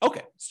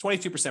 Okay, it's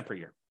 22% per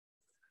year.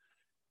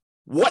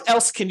 What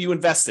else can you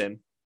invest in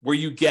where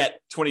you get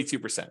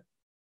 22%?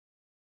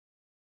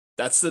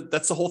 That's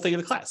the whole thing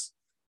of the class.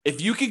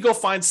 If you can go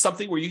find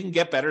something where you can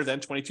get better than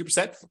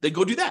 22%, then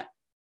go do that.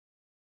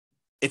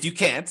 If you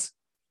can't,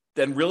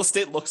 then real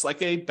estate looks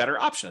like a better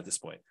option at this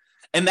point.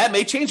 And that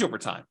may change over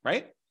time,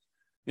 right?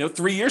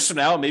 3 years from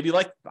now, maybe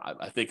like,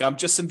 I think I'm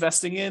just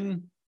investing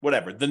in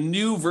whatever, the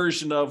new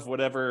version of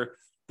whatever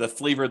the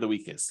flavor of the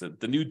week is,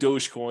 the new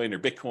Dogecoin or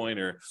Bitcoin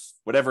or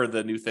whatever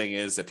the new thing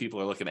is that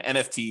people are looking at,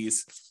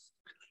 NFTs.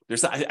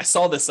 I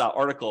saw this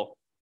article.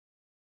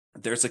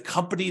 There's a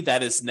company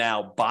that is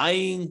now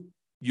buying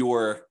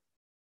your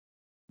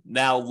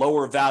now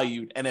lower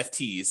valued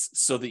NFTs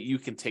so that you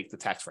can take the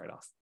tax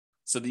write-off,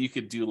 so that you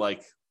could do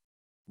like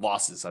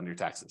losses on your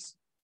taxes,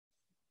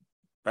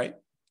 right?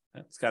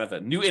 It's kind of a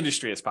new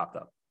industry that's popped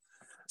up.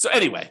 So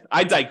anyway,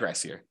 I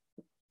digress here.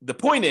 The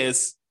point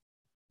is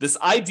this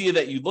idea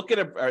that you look at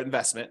an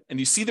investment and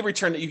you see the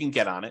return that you can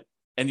get on it,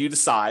 and you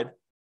decide,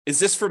 is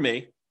this for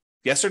me?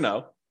 Yes or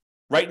no?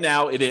 Right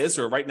now it is,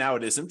 or right now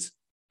it isn't.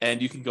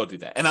 And you can go do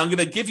that. And I'm going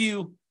to give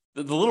you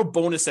the little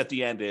bonus at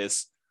the end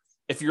is,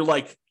 if you're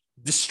like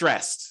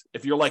distressed,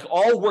 if you're like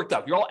all worked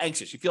up, you're all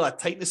anxious, you feel that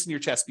tightness in your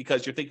chest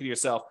because you're thinking to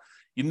yourself,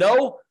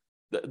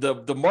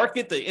 the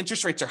market, the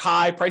interest rates are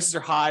high, prices are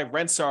high,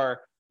 rents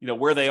are,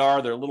 where they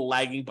are, they're a little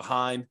lagging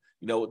behind.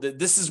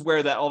 This is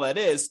where all that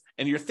is.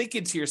 And you're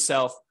thinking to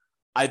yourself,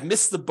 I've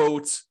missed the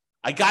boat.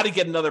 I got to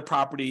get another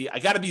property. I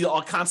got to be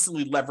all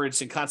constantly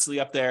leveraged and constantly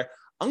up there.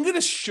 I'm going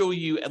to show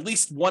you at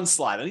least one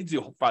slide. I need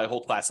to do probably a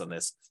whole class on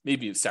this,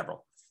 maybe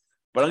several,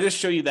 but I'm going to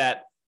show you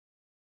that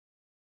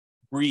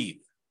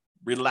breathe,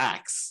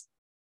 relax.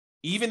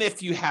 Even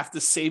if you have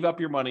to save up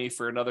your money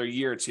for another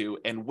year or two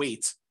and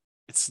wait,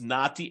 it's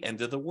not the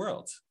end of the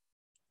world.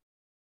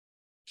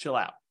 Chill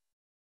out.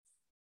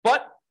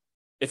 But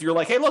if you're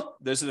like, hey, look,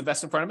 there's an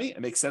investment in front of me, it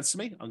makes sense to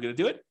me, I'm going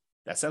to do it,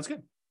 that sounds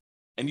good.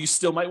 And you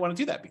still might want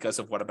to do that because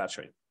of what I'm about to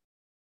show you.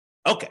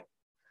 Okay.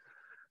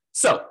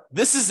 So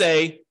this is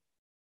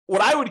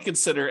what I would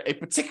consider a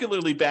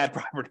particularly bad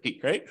property,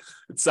 right?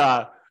 It's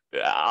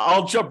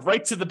I'll jump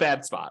right to the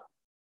bad spot.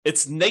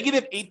 It's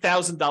negative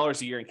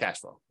 $8,000 a year in cash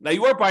flow. Now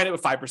you are buying it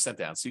with 5%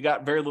 down, so you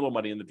got very little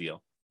money in the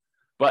deal,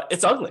 but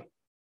it's ugly.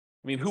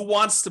 I mean, who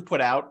wants to put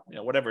out,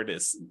 whatever it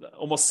is,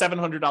 almost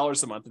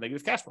 $700 a month in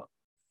negative cash flow?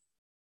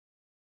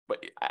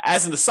 But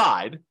as an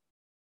aside,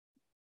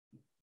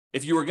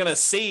 if you were going to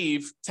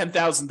save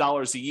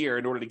 $10,000 a year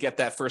in order to get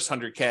that first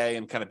 100K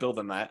and kind of build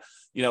on that,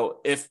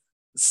 if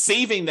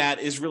saving that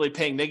is really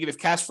paying negative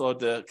cash flow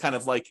to kind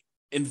of like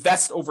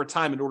invest over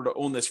time in order to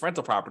own this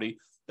rental property,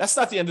 that's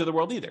not the end of the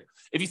world either.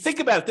 If you think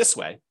about it this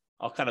way,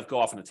 I'll kind of go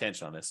off on a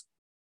tangent on this.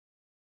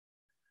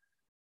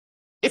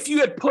 If you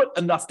had put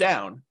enough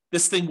down,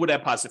 this thing would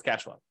have positive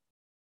cash flow.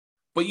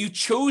 But you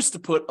chose to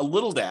put a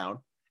little down,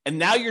 and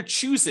now you're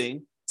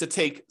choosing to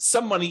take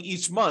some money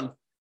each month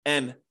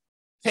and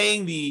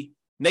paying the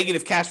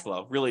negative cash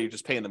flow. Really, you're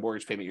just paying the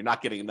mortgage payment. You're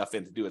not getting enough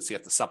in to do it, so you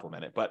have to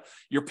supplement it. But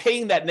you're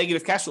paying that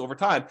negative cash flow over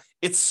time.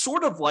 It's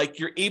sort of like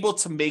you're able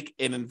to make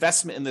an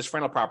investment in this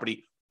rental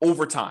property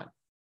over time.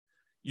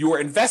 You are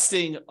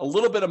investing a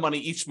little bit of money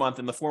each month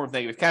in the form of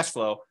negative cash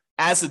flow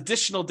as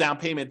additional down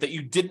payment that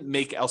you didn't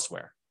make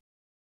elsewhere.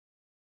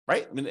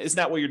 Right? I mean, isn't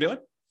that what you're doing?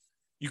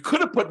 You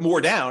could have put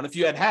more down if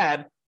you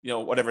had,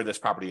 whatever this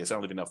property is. I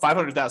don't even know,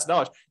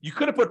 $500,000. You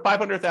could have put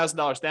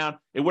 $500,000 down.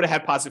 It would have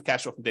had positive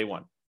cash flow from day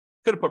one.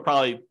 Could have put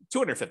probably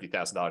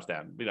 $250,000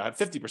 down. Had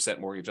 50%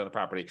 mortgage on the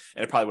property,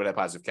 and it probably would have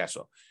positive cash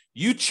flow.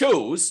 You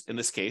chose, in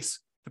this case,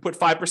 to put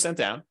 5%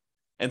 down,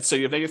 and so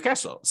you have negative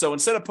cash flow. So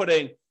instead of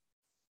putting,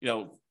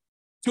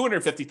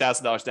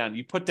 $250,000 down,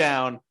 you put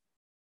down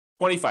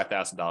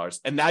 $25,000,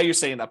 and now you're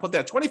saying, I put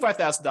down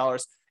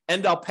 $25,000,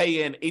 and I'll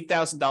pay in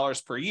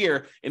 $8,000 per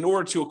year in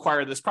order to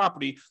acquire this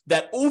property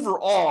that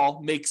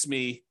overall makes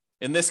me,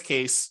 in this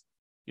case,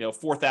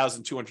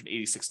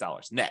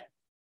 $4,286 net.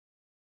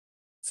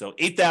 So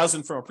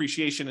 $8,000 from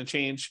appreciation and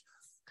change,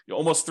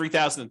 almost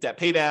 $3,000 in debt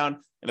pay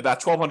down, and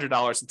about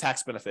 $1,200 in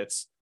tax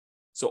benefits.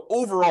 So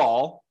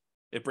overall,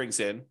 it brings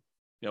in,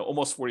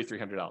 almost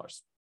 $4,300.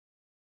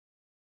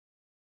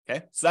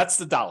 Okay, so that's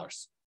the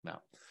dollars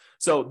now.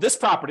 So this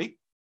property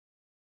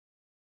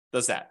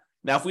does that.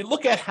 Now, if we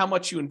look at how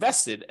much you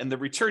invested and the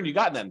return you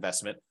got in that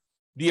investment,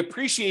 the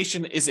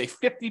appreciation is a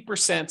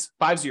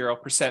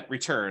 50%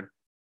 return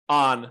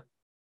on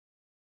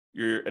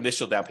your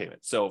initial down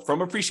payment. So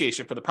from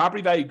appreciation, for the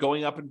property value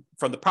going up, in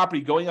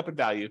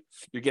value,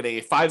 you're getting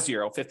a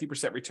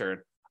 50% return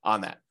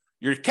on that.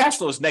 Your cash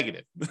flow is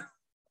negative,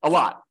 a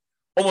lot,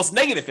 almost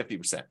negative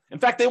 50%. In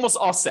fact, they almost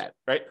offset,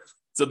 right?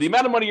 So the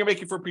amount of money you're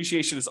making for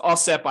appreciation is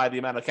offset by the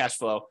amount of cash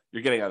flow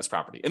you're getting on this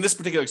property. In this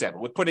particular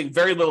example, with putting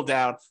very little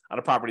down on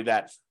a property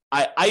that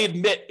I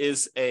admit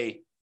is a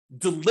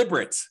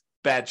deliberate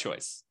bad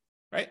choice,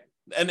 right?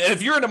 And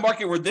if you're in a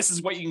market where this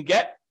is what you can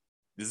get,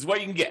 this is what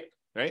you can get,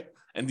 right?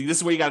 And this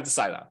is what you got to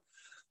decide on.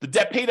 The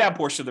debt pay down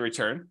portion of the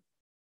return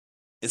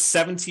is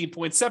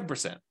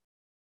 17.7%.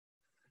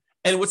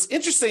 And what's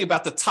interesting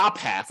about the top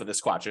half of this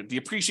quadrant, the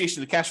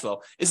appreciation of the cash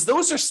flow, is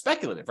those are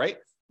speculative, right?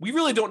 We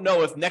really don't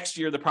know if next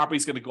year the property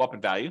is going to go up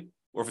in value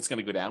or if it's going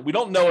to go down. We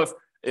don't know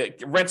if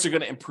rents are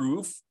going to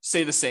improve,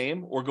 stay the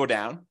same, or go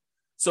down.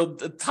 So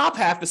the top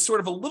half is sort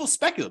of a little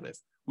speculative.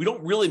 We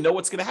don't really know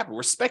what's going to happen.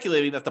 We're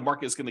speculating that the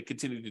market is going to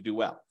continue to do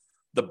well.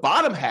 The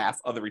bottom half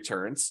of the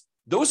returns,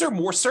 those are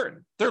more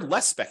certain. They're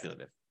less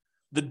speculative.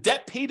 The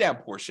debt pay down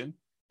portion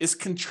is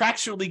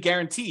contractually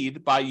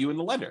guaranteed by you and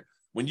the lender.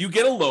 When you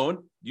get a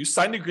loan, you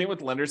sign an agreement with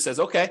the lender that says,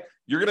 okay,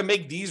 you're going to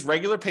make these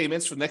regular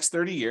payments for the next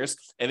 30 years.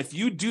 And if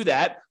you do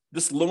that,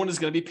 this loan is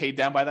going to be paid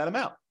down by that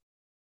amount.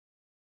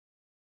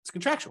 It's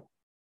contractual.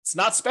 It's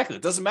not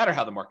speculative. It doesn't matter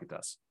how the market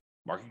does.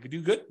 Market could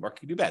do good, market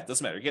could do bad. It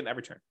doesn't matter. You're getting that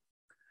return.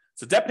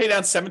 So debt pay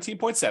down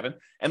 17.7,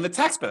 and the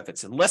tax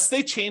benefits, unless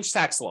they change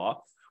tax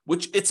law,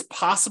 which it's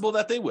possible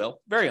that they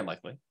will, very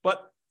unlikely,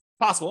 but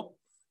possible,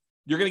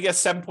 you're going to get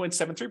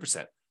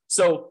 7.73%.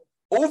 So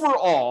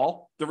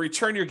overall, the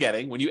return you're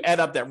getting when you add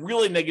up that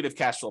really negative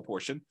cash flow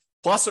portion,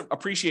 plus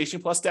appreciation,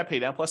 plus debt pay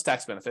down, plus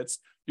tax benefits,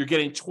 you're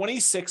getting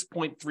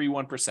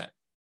 26.31%.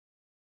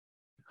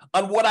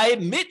 On what I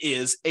admit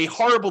is a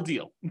horrible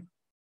deal.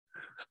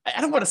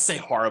 I don't want to say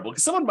horrible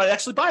because someone might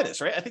actually buy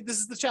this, right? I think this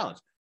is the challenge.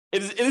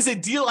 It is a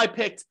deal I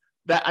picked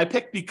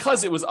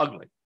because it was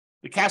ugly.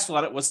 The cash flow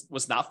on it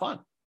was not fun.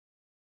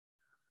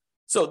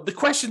 So the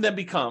question then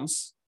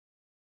becomes,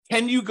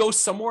 can you go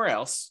somewhere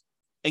else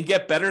and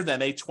get better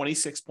than a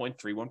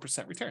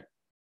 26.31% return?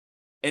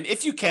 And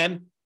if you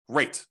can,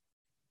 great.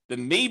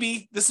 Then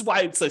maybe this is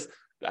why it says,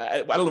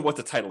 I don't know what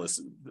the title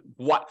is,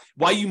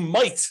 why you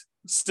might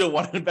still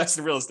want to invest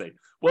in real estate.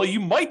 Well, you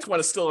might want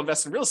to still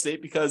invest in real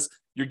estate because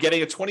you're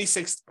getting a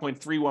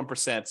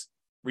 26.31%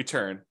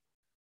 return,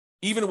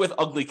 even with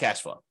ugly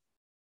cash flow.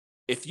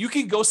 If you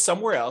can go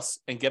somewhere else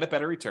and get a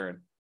better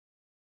return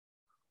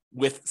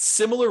with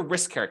similar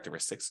risk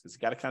characteristics, because you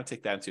got to kind of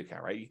take that into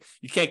account, right?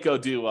 You can't go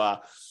do, I'm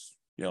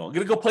going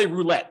to go play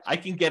roulette. I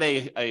can get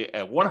a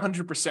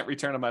 100%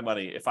 return on my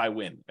money if I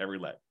win at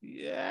roulette.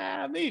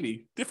 Yeah,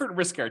 maybe. Different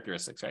risk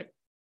characteristics, right?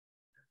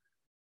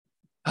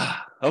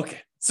 Okay.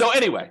 So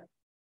anyway,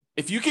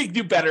 if you can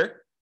do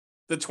better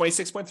than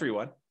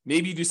 26.31,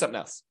 maybe you do something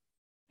else.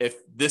 If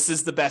this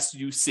is the best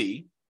you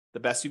see, the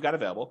best you've got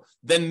available,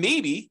 then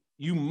maybe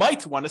you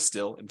might want to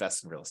still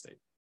invest in real estate.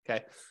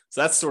 Okay.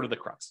 So that's sort of the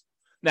crux.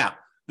 Now,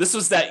 this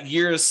was that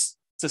years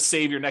to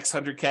save your next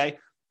 100K.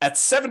 At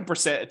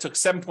 7%, it took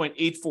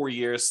 7.84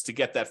 years to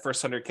get that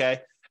first 100K.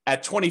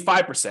 At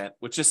 25%,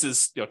 which this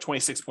is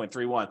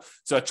 26.31.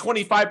 So at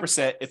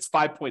 25%, it's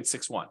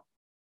 5.61.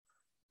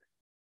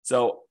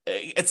 So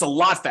it's a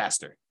lot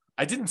faster.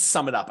 I didn't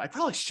sum it up. I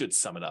probably should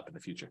sum it up in the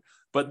future.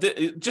 But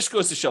it just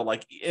goes to show,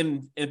 like,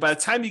 by the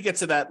time you get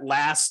to that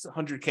last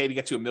 100K to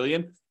get to $1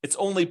 million, it's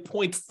only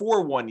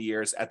 0.41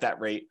 years at that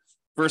rate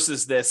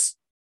versus this,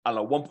 I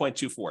don't know,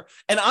 1.24.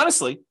 And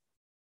honestly,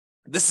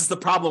 This is the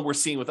problem we're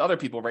seeing with other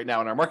people right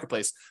now in our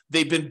marketplace.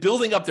 They've been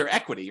building up their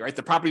equity, right?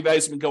 The property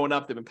values have been going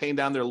up. They've been paying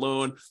down their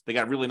loan. They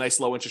got really nice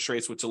low interest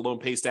rates, which the loan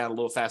pays down a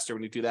little faster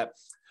when you do that.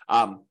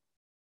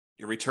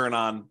 Your return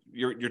on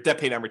your debt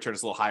pay down return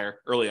is a little higher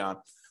early on.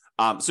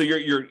 So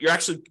you're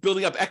actually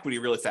building up equity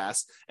really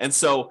fast. And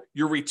so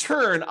your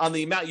return on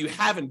the amount you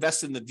have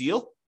invested in the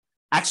deal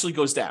actually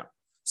goes down.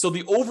 So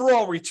the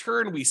overall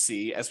return we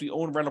see as we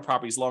own rental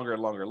properties longer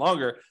and longer and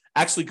longer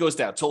actually goes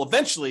down until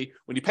eventually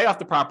when you pay off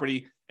the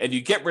property and you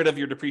get rid of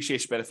your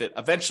depreciation benefit,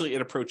 eventually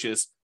it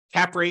approaches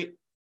cap rate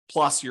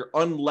plus your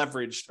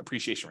unleveraged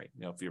appreciation rate.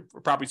 If your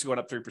property's going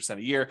up 3%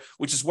 a year,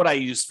 which is what I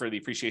use for the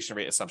appreciation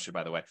rate assumption,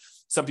 by the way.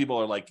 Some people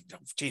are like,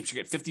 James,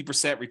 you get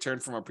 50%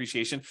 return from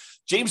appreciation.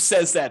 James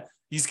says that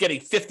he's getting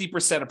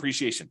 50%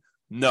 appreciation.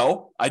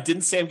 No, I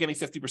didn't say I'm getting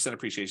 50%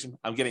 appreciation.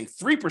 I'm getting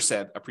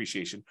 3%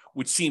 appreciation,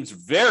 which seems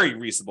very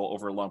reasonable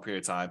over a long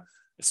period of time,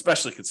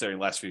 especially considering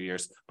the last few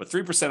years. But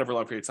 3% over a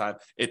long period of time,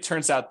 it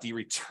turns out the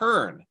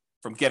return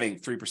from getting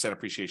 3%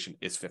 appreciation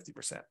is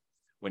 50%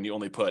 when you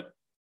only put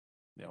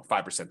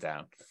 5%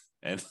 down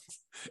and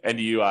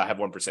you have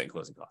 1% in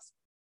closing costs.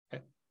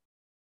 Okay.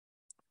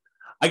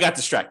 I got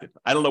distracted.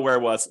 I don't know where I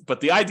was,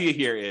 but the idea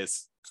here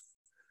is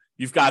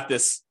you've got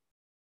this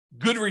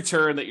good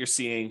return that you're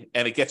seeing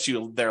and it gets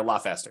you there a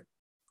lot faster.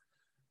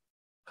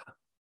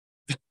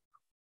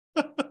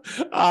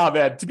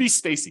 Man, to be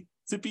spacey.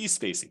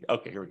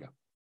 Okay, here we go.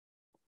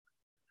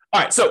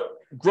 All right, so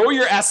grow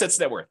your assets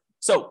net worth.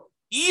 So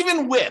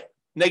even with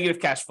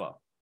negative cash flow,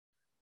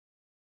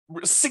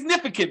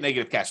 significant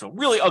negative cash flow,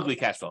 really ugly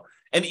cash flow,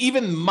 and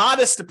even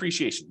modest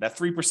appreciation, that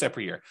 3%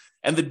 per year,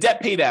 and the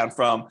debt pay down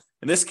from,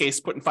 in this case,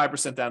 putting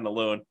 5% down the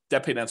loan,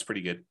 debt pay down is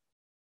pretty good,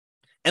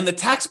 and the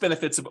tax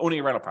benefits of owning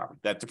a rental property,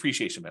 that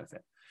depreciation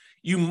benefit,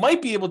 you might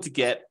be able to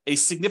get a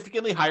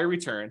significantly higher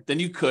return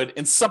than you could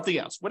in something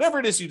else, whatever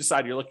it is you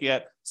decide you're looking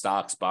at,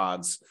 stocks,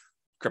 bonds,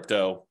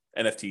 crypto,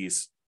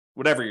 NFTs,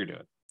 whatever you're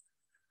doing.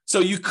 So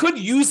you could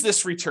use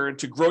this return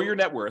to grow your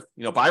net worth,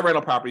 buy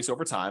rental properties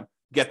over time,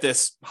 get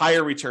this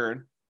higher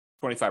return,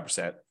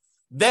 25%.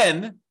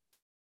 Then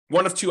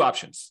one of two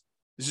options.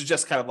 This is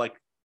just kind of like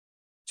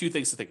two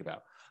things to think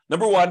about.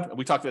 Number one, and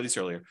we talked about these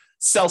earlier,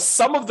 sell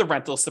some of the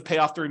rentals to pay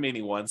off the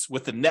remaining ones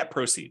with the net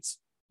proceeds.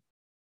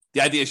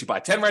 The idea is you buy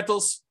 10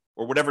 rentals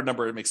or whatever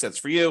number makes sense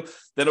for you.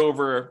 Then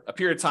over a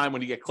period of time,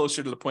 when you get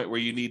closer to the point where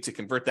you need to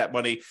convert that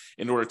money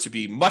in order to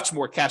be much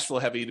more cash flow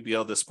heavy, to be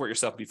able to support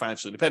yourself and be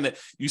financially independent,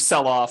 you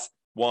sell off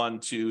 1,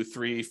 2,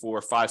 3,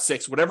 4, 5,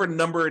 6, whatever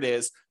number it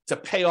is to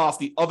pay off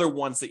the other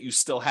ones that you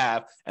still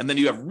have. And then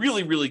you have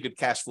really, really good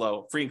cash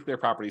flow, free and clear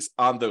properties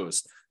on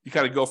those. You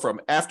kind of go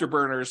from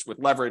afterburners with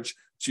leverage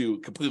to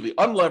completely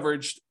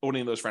unleveraged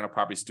owning those rental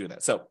properties to do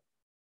that. So,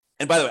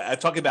 and by the way, I'm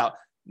talking about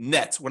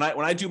net. When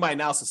I do my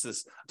analysis,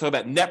 I'm talking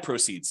about net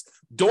proceeds.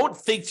 Don't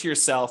think to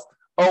yourself,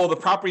 oh, the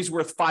property's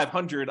worth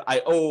 500,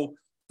 I owe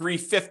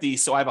 350,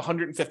 so I have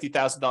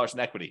 $150,000 in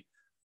equity.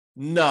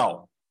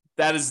 No,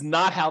 that is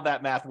not how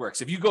that math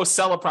works. If you go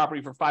sell a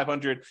property for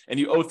 500 and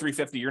you owe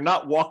 350, you're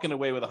not walking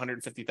away with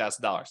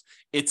 $150,000.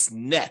 It's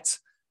net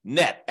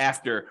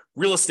after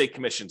real estate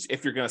commissions.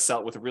 If you're going to sell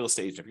it with a real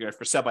estate agent, if you're going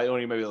to sell by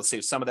owning, maybe they'll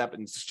save some of that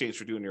in exchange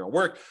for doing your own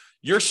work.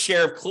 Your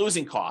share of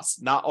closing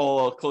costs, not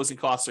all closing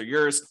costs are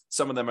yours.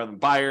 Some of them are the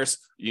buyers.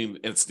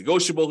 It's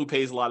negotiable who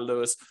pays a lot of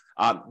those.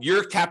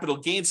 Your capital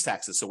gains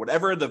taxes. So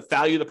whatever the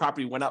value of the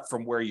property went up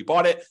from where you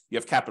bought it, you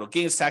have capital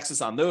gains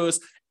taxes on those.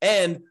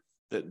 And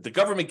the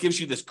government gives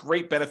you this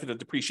great benefit of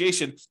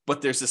depreciation,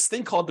 but there's this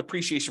thing called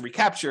depreciation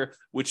recapture,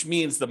 which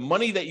means the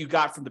money that you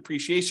got from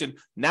depreciation,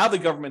 now the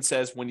government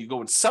says when you go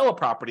and sell a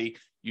property,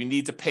 you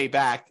need to pay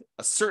back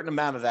a certain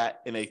amount of that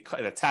in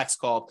a tax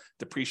called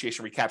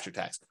depreciation recapture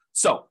tax.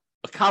 So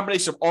a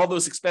combination of all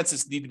those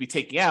expenses need to be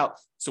taken out.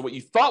 So what you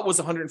thought was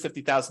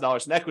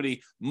 $150,000 in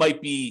equity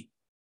might be,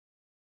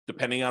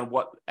 depending on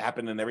what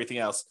happened and everything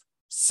else,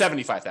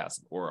 $75,000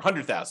 or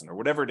 $100,000 or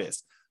whatever it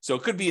is. So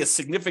it could be a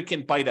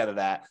significant bite out of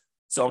that.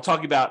 So I'm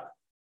talking about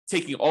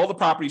taking all the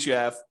properties you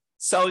have,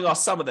 selling off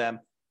some of them,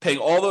 paying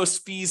all those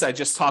fees I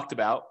just talked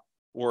about,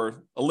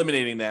 or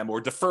eliminating them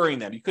or deferring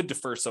them. You could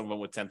defer some of them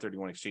with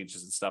 1031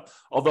 exchanges and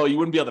stuff, although you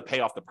wouldn't be able to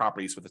pay off the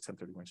properties with a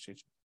 1031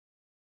 exchange.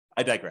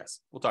 I digress.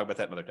 We'll talk about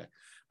that another day.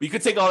 But you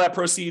could take all that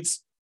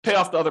proceeds, pay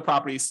off the other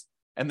properties,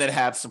 and then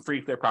have some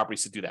free clear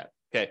properties to do that.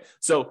 Okay.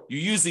 So you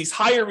use these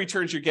higher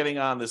returns you're getting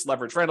on this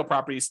leveraged rental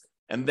properties,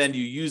 and then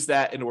you use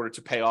that in order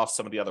to pay off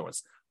some of the other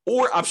ones.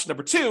 Or option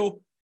number two,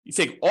 you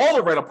take all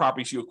the rental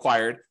properties you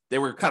acquired, they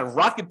were kind of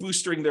rocket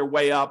boostering their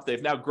way up.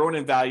 They've now grown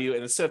in value.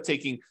 And instead of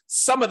taking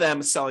some of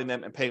them, selling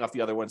them and paying off the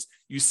other ones,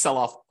 you sell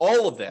off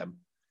all of them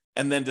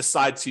and then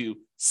decide to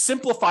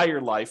simplify your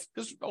life,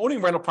 because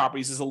owning rental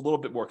properties is a little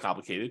bit more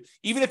complicated.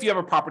 Even if you have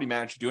a property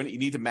manager doing it, you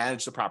need to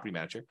manage the property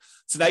manager.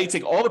 So now you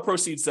take all the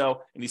proceeds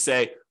though, and you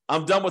say,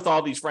 I'm done with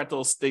all these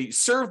rentals. They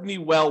served me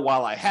well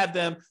while I had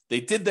them. They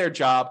did their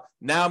job.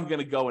 Now I'm going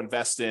to go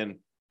invest in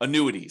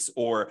annuities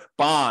or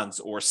bonds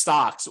or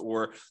stocks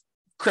or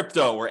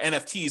crypto or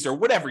NFTs or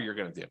whatever you're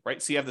going to do,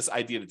 right? So you have this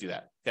idea to do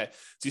that, okay?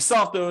 So you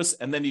sell off those,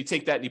 and then you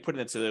take that and you put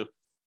it into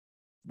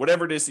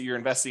whatever it is that you're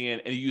investing in,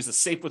 and you use a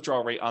safe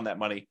withdrawal rate on that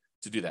money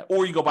to do that.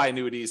 Or you go buy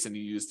annuities and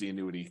you use the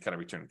annuity kind of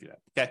return to do that.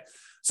 Okay.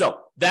 So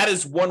that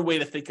is one way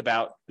to think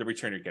about the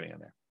return you're getting on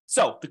there.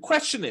 So the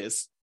question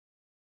is,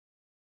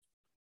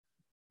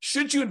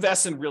 should you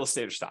invest in real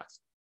estate or stocks?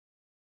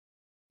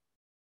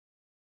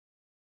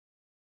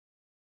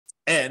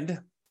 And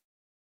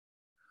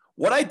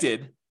what I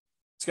did,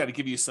 it's got to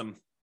give you some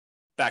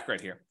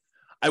background here.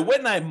 I went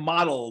and I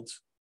modeled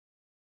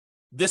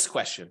this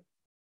question.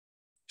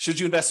 Should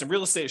you invest in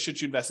real estate or should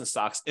you invest in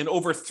stocks in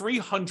over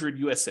 300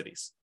 US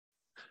cities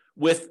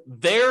with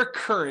their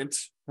current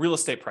real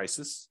estate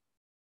prices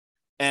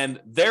and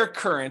their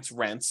current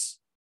rents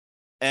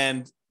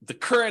and the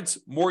current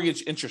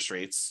mortgage interest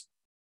rates.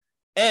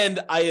 And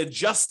I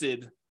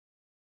adjusted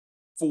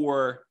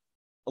for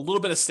a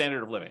little bit of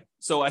standard of living.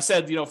 So I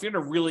said, if you're in a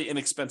really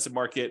inexpensive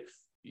market,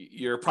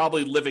 you're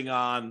probably living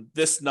on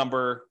this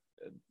number,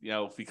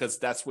 because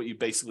that's what you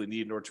basically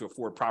need in order to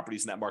afford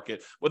properties in that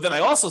market. But then I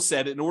also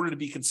said, in order to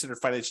be considered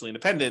financially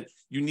independent,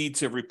 you need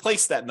to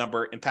replace that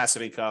number in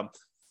passive income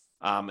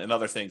and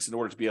other things in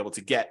order to be able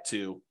to get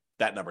to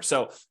that number.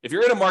 So if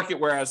you're in a market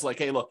where I was like,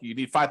 hey, look, you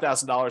need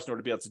 $5,000 in order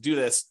to be able to do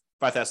this,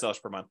 $5,000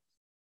 per month,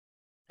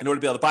 in order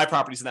to be able to buy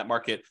properties in that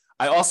market,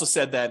 I also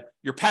said that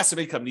your passive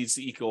income needs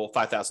to equal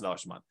 $5,000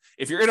 a month.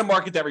 If you're in a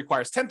market that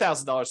requires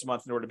 $10,000 a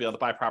month in order to be able to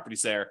buy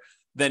properties there,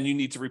 then you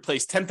need to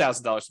replace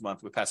 $10,000 a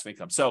month with passive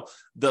income. So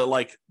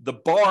the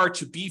bar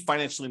to be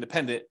financially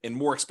independent in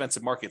more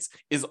expensive markets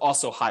is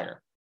also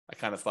higher. I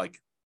kind of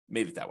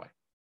made it that way.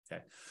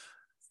 Okay.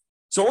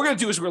 So what we're going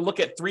to do is we're going to look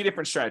at 3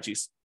 different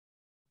strategies.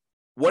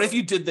 What if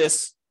you did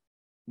this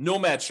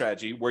nomad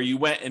strategy where you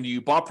went and you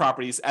bought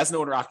properties as an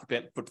owner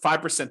occupant, put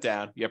 5%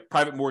 down, you have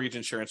private mortgage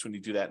insurance when you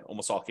do that in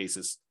almost all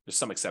cases. There's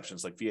some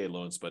exceptions like VA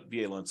loans, but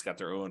VA loans got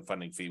their own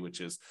funding fee,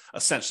 which is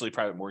essentially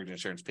private mortgage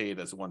insurance paid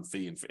as one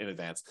fee in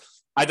advance.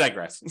 I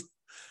digress.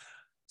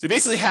 So you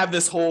basically have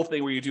this whole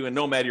thing where you do a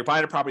nomad, you're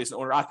buying a property as an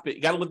owner occupant,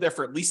 you got to live there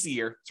for at least a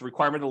year. It's a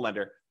requirement of the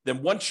lender.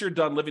 Then once you're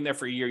done living there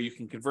for a year, you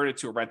can convert it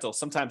to a rental.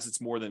 Sometimes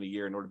it's more than a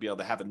year in order to be able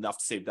to have enough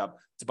saved up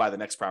to buy the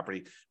next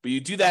property. But you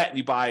do that and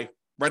you buy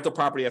rental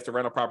property after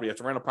rental property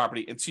after rental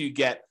property until you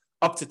get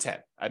up to 10.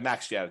 I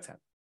maxed you out of 10.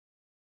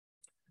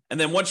 And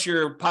then once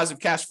you're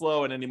positive cash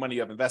flow and any money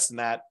you have invested in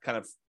that kind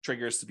of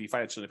triggers to be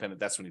financially independent,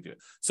 that's when you do it.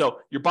 So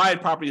you're buying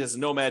property as a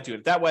nomad, doing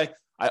it that way.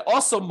 I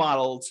also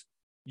modeled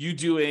you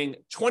doing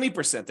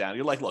 20% down.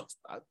 You're like, look,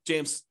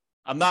 James,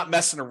 I'm not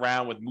messing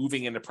around with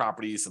moving into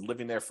properties and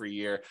living there for a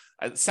year.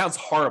 It sounds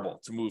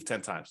horrible to move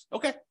 10 times.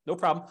 Okay, no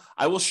problem.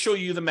 I will show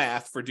you the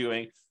math for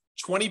doing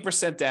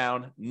 20%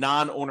 down,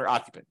 non-owner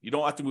occupant. You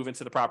don't have to move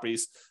into the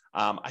properties.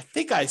 I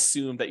think I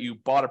assumed that you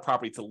bought a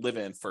property to live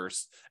in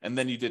first, and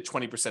then you did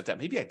 20% down.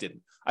 Maybe I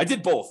didn't. I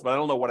did both, but I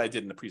don't know what I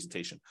did in the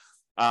presentation.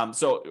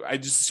 So I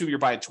just assume you're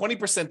buying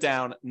 20%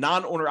 down,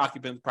 non-owner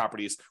occupant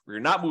properties where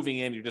you're not moving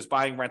in, you're just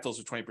buying rentals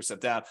with 20%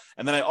 down.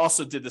 And then I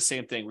also did the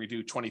same thing where you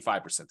do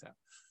 25% down.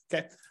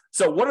 Okay.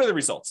 So what are the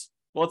results?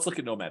 Well, let's look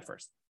at Nomad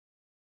first.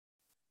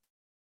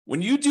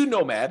 When you do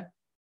Nomad,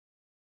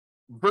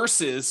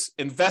 versus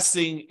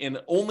investing in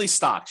only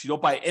stocks, you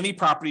don't buy any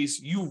properties,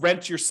 you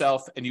rent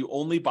yourself and you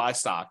only buy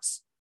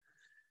stocks.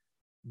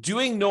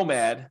 Doing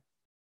Nomad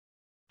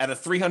at a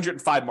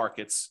 305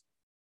 markets,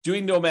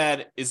 doing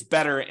Nomad is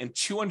better in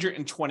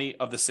 220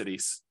 of the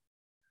cities.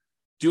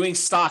 Doing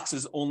stocks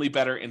is only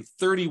better in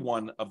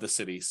 31 of the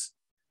cities.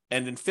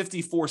 And in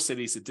 54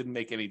 cities, it didn't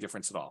make any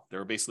difference at all. They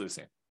were basically the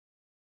same.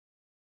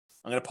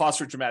 I'm going to pause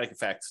for dramatic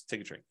effect.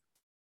 Take a drink.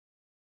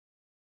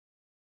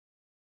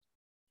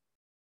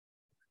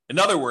 In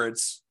other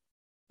words,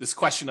 this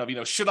question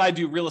of, should I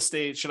do real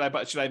estate? Should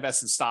I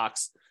invest in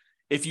stocks?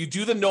 If you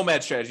do the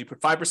nomad strategy, put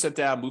 5%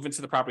 down, move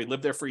into the property,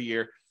 live there for a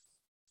year,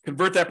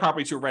 convert that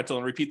property to a rental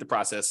and repeat the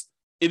process,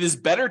 it is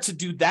better to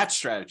do that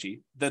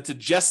strategy than to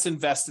just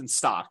invest in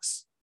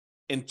stocks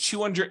in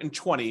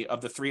 220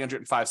 of the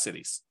 305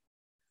 cities.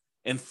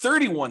 In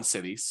 31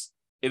 cities,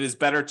 it is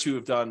better to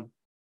have done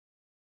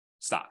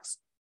stocks.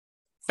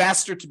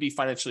 Faster to be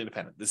financially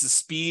independent. This is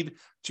speed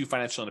to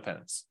financial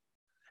independence.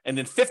 And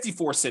in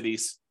 54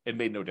 cities, it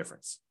made no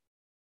difference.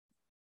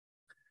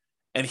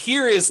 And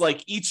here is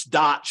each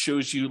dot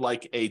shows you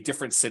a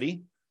different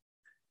city.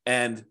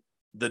 And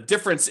the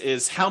difference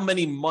is how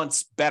many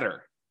months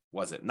better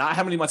was it? Not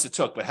how many months it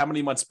took, but how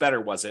many months better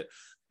was it?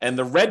 And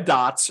the red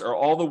dots are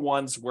all the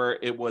ones where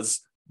it was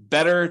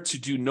better to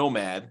do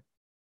Nomad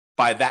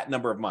by that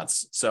number of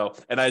months. So,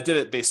 and I did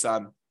it based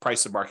on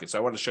price of market. So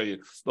I want to show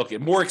you, look,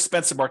 in more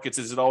expensive markets,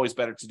 is it always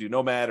better to do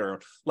Nomad,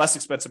 or less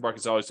expensive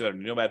markets always better to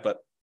do Nomad? But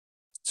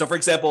so for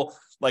example,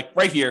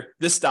 right here,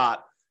 this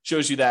dot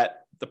shows you that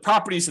the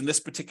properties in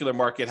this particular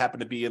market happen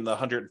to be in the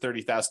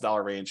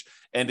 $130,000 range.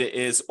 And it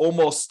is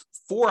almost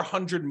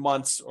 400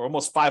 months or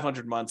almost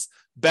 500 months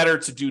better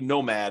to do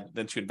Nomad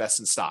than to invest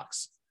in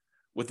stocks.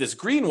 With this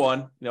green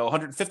one,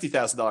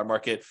 $150,000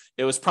 market,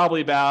 it was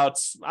probably about,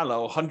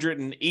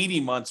 180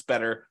 months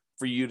better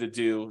for you to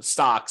do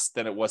stocks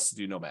than it was to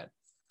do Nomad.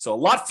 So a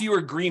lot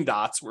fewer green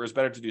dots, where it's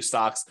better to do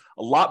stocks,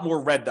 a lot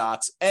more red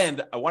dots.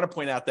 And I want to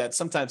point out that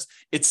sometimes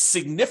it's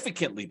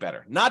significantly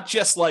better, not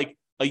just like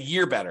a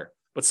year better,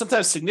 but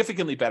sometimes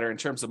significantly better in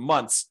terms of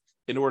months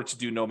in order to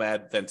do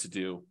Nomad than to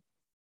do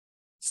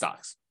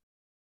stocks.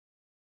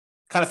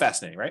 Kind of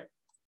fascinating, right?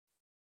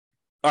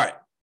 All right.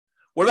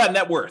 What about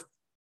net worth?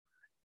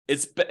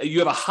 You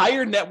have a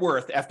higher net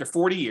worth after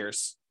 40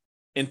 years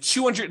in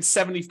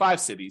 275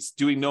 cities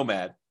doing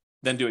Nomad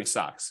than doing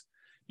stocks.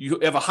 You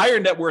have a higher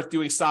net worth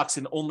doing stocks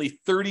in only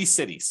 30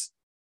 cities.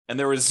 And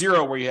there was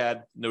 0 where you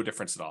had no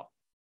difference at all.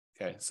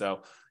 Okay.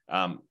 So,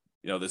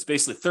 there's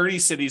basically 30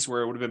 cities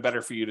where it would have been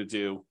better for you to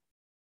do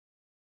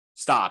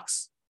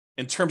stocks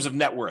in terms of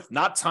net worth,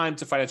 not time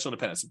to financial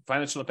independence.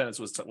 Financial independence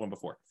was one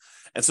before.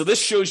 And so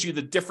this shows you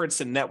the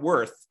difference in net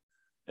worth.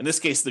 In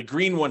this case, the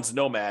green one's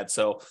Nomad.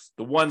 So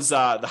the ones,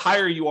 the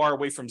higher you are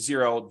away from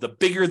 0, the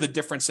bigger the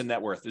difference in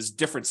net worth is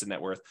difference in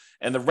net worth.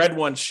 And the red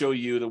ones show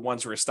you the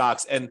ones where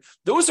stocks. And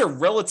those are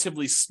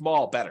relatively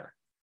small better.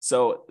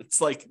 So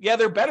it's like, yeah,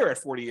 they're better at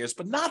 40 years,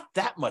 but not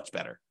that much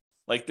better.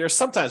 Like there's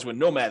sometimes when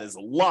Nomad is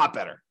a lot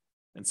better.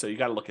 And so you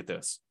got to look at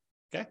this.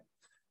 Okay.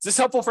 Is this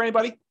helpful for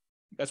anybody?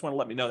 You guys want to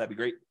let me know? That'd be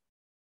great.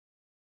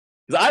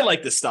 Because I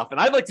like this stuff and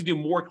I'd like to do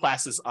more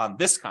classes on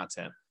this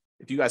content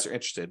if you guys are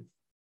interested.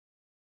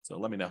 So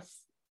let me know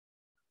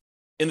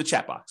in the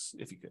chat box,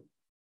 if you could,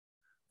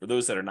 for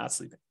those that are not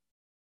sleeping.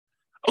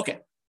 Okay.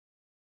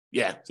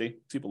 Yeah, see,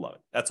 people love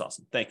it. That's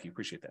awesome. Thank you.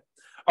 Appreciate that.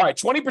 All right,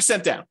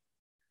 20% down.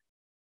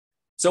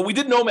 So we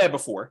did Nomad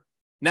before.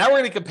 Now we're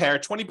going to compare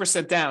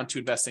 20% down to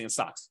investing in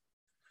stocks.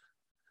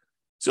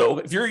 So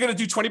if you're going to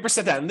do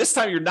 20% down, and this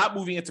time you're not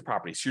moving into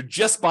properties, you're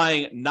just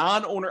buying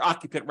non-owner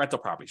occupant rental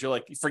properties. You're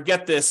like,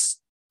 forget this,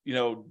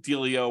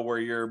 dealio where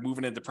you're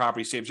moving into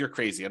properties, James, you're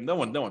crazy. And no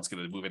one's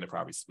going to move into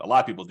properties. A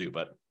lot of people do,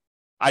 but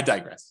I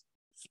digress.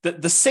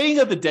 The saying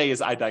of the day is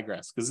I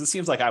digress, because it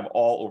seems like I'm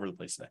all over the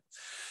place today.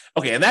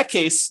 Okay, in that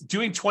case,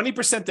 doing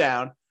 20%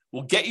 down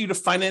will get you to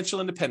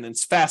financial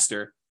independence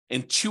faster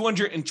in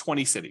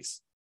 220 cities.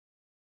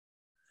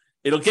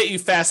 It'll get you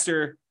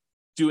faster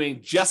doing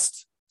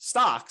just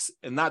stocks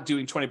and not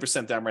doing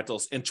 20% down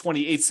rentals in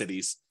 28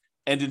 cities.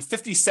 And in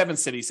 57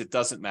 cities, it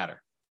doesn't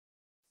matter.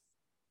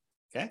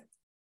 Okay.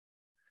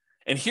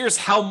 And here's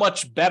how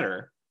much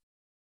better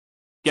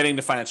getting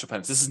to financial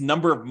independence. This is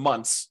number of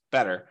months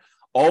better.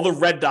 All the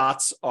red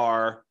dots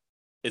are,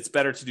 it's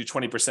better to do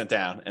 20%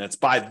 down, and it's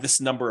by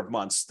this number of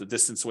months, the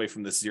distance away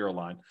from this 0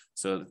 line.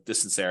 So the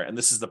distance there. And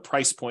this is the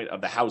price point of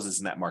the houses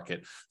in that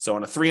market. So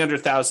on a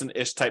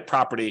 300,000-ish type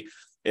property,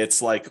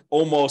 it's like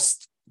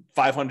almost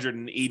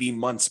 580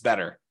 months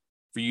better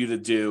for you to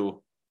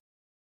do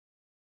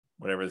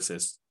whatever this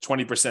is,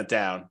 20%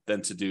 down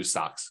than to do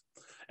stocks.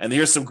 And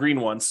here's some green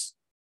ones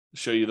to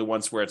show you the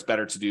ones where it's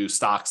better to do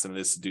stocks than it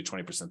is to do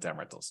 20% down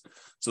rentals.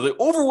 So the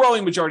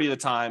overwhelming majority of the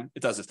time,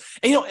 it does this.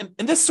 And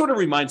this sort of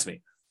reminds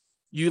me,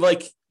 you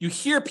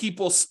hear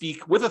people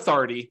speak with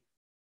authority,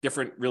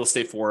 different real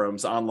estate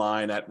forums,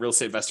 online, at real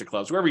estate investor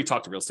clubs, wherever you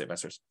talk to real estate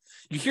investors.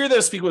 You hear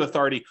them speak with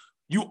authority.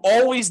 You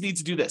always need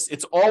to do this.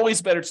 It's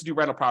always better to do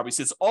rental properties.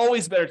 It's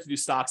always better to do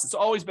stocks. It's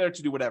always better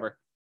to do whatever.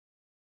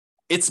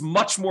 It's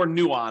much more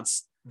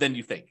nuanced than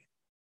you think,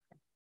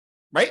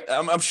 right?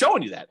 I'm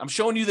showing you that. I'm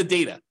showing you the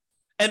data.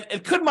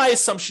 And could my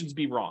assumptions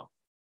be wrong?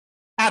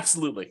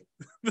 Absolutely.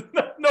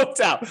 No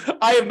doubt.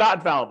 I am not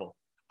infallible.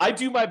 I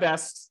do my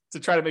best to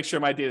try to make sure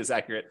my data is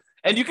accurate.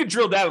 And you can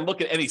drill down and look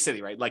at any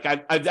city, right? Like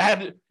I've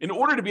had, in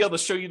order to be able to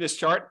show you this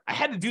chart, I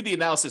had to do the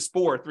analysis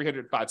for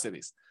 305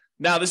 cities.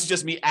 Now, this is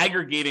just me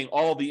aggregating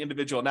all the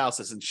individual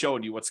analysis and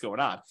showing you what's going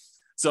on.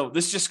 So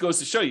this just goes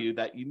to show you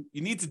that you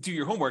need to do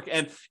your homework.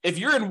 And if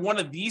you're in one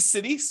of these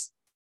cities,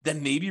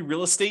 then maybe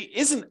real estate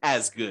isn't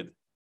as good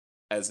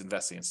as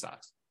investing in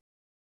stocks,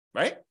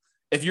 right?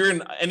 If you're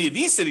in any of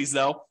these cities,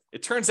 though,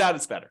 it turns out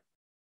it's better.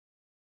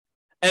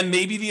 And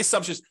maybe the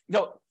assumptions,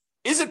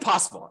 is it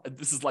possible?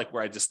 This is like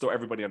where I just throw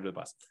everybody under the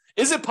bus.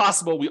 Is it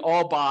possible we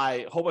all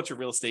buy a whole bunch of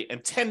real estate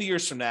and 10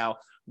 years from now,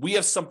 we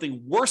have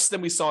something worse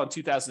than we saw in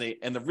 2008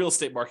 and the real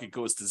estate market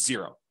goes to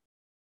 0?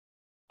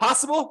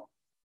 Possible?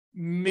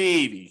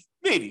 Maybe.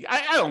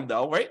 I don't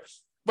know, right?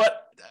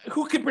 But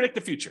who can predict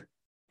the future?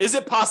 Is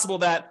it possible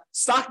that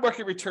stock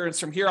market returns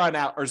from here on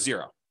out are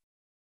 0?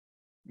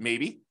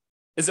 Maybe.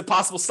 Is it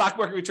possible stock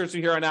market returns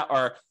from here on out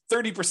are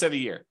 30% a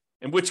year?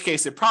 In which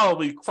case it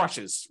probably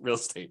crushes real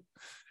estate.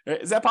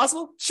 Is that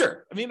possible?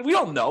 Sure. I mean, we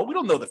don't know. We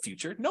don't know the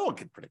future. No one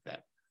can predict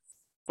that.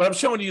 But I'm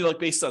showing you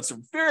based on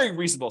some very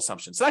reasonable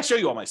assumptions. So I show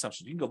you all my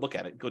assumptions. You can go look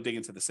at it, go dig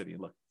into the city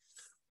and look.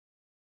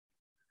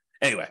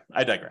 Anyway,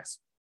 I digress.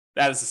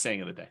 That is the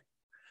saying of the day.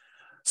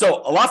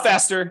 So a lot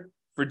faster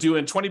for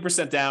doing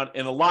 20% down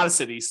in a lot of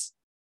cities,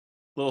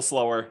 a little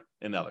slower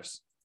in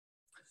others.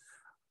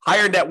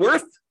 Higher net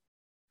worth.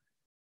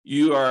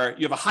 You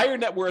have a higher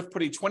net worth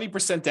putting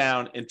 20%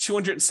 down in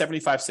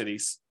 275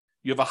 cities.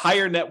 You have a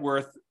higher net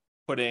worth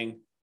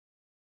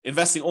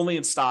investing only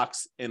in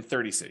stocks in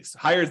 30 cities,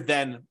 higher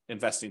than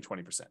investing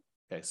 20%.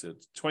 Okay, so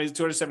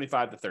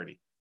 275 to 30.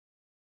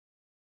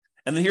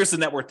 And then here's the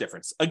net worth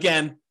difference.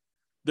 Again,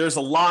 there's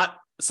a lot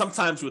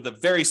sometimes with a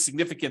very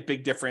significant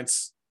big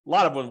difference, a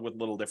lot of them with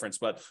little difference,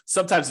 but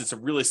sometimes it's a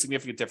really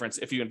significant difference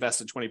if you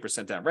invest in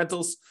 20% down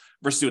rentals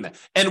versus doing that.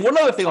 And one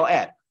other thing I'll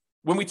add,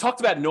 when we talked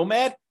about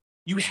Nomad,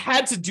 you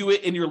had to do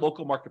it in your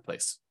local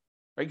marketplace,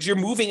 right? Because you're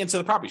moving into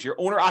the properties, you're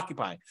owner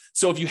occupying.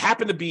 So if you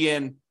happen to be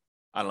in,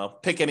 I don't know,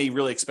 pick any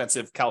really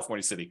expensive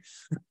California city,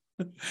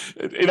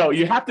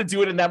 you have to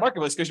do it in that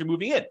marketplace because you're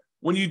moving in.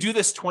 When you do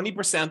this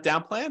 20%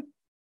 down plan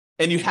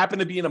and you happen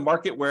to be in a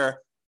market where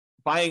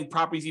buying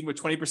properties even with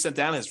 20%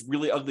 down has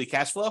really ugly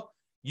cash flow,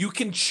 you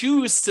can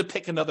choose to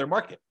pick another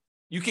market.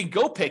 You can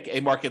go pick a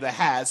market that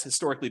has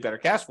historically better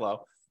cash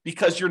flow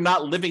because you're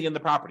not living in the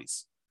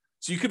properties.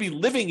 So you could be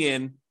living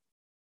in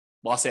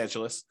Los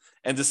Angeles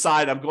and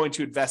decide I'm going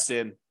to invest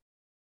in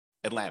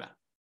Atlanta,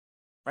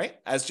 right?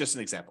 As just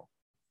an example.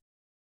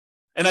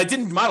 And I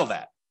didn't model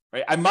that,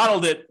 right? I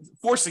modeled it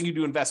forcing you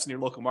to invest in your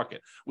local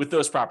market with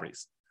those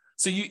properties.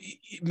 So you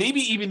maybe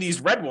even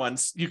these red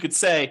ones, you could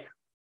say,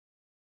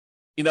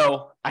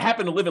 I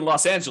happen to live in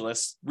Los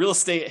Angeles. Real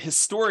estate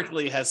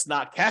historically has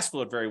not cash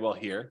flowed very well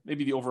here.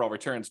 Maybe the overall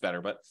return's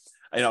better, but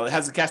it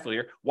hasn't cash flow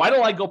here. Why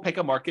don't I go pick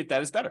a market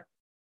that is better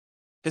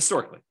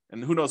historically?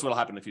 And who knows what'll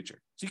happen in the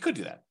future. So you could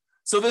do that.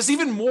 So there's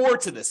even more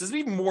to this. There's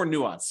even more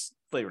nuance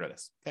flavor to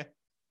this. Okay.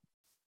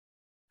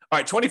 All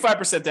right,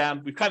 25%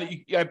 down. We've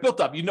I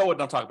built up. You know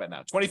what I'm talking about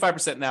now.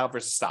 25% now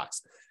versus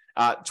stocks.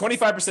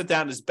 25%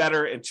 down is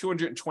better in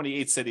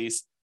 228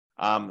 cities.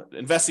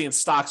 Investing in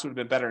stocks would have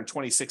been better in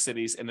 26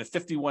 cities, and in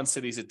 51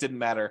 cities, it didn't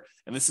matter.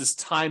 And this is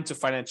time to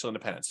financial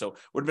independence. So it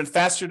would have been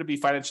faster to be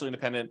financially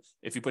independent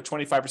if you put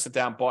 25%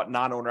 down, bought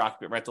non-owner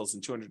occupant rentals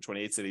in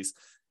 228 cities.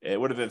 It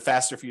would have been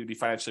faster for you to be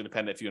financially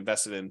independent if you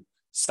invested in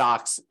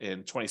stocks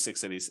in 26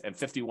 cities, and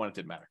 51, it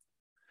didn't matter.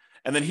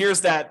 And then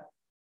here's that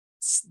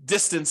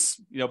distance,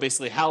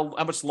 basically how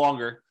much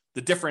longer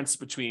the difference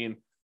between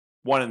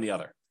one and the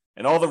other.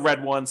 And all the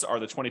red ones are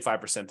the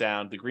 25%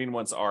 down. The green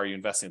ones are you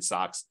investing in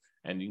stocks.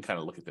 And you can kind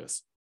of look at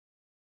this.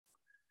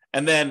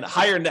 And then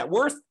higher net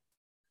worth.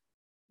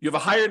 You have a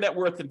higher net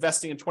worth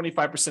investing in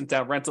 25%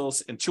 down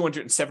rentals in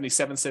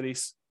 277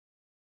 cities.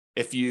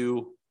 If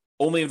you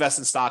only invest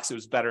in stocks, it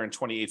was better in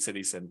 28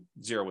 cities and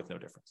 0 with no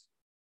difference.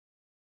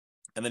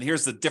 And then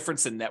here's the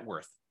difference in net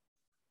worth.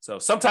 So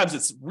sometimes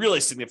it's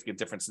really significant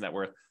difference in net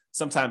worth.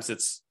 Sometimes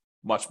it's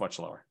much, much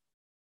lower.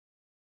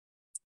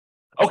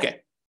 Okay.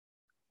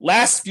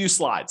 Last few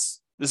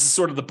slides. This is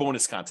sort of the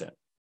bonus content.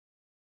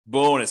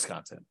 Bonus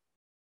content.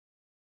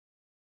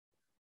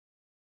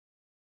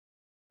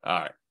 All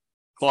right.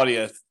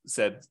 Claudia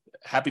said,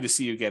 happy to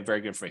see you again.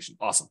 Very good information.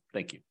 Awesome.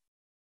 Thank you.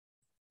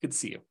 Good to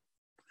see you.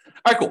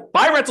 All right, cool.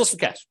 Buy rentals for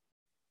cash.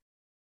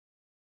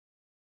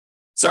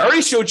 So I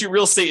already showed you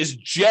real estate is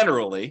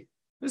generally,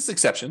 there's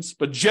exceptions,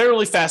 but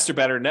generally faster,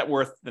 better net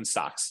worth than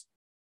stocks.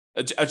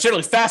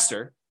 Generally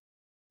faster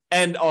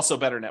and also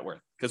better net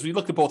worth. Because we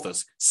looked at both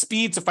those.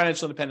 Speed to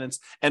financial independence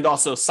and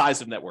also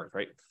size of net worth,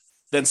 right?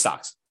 Than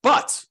stocks.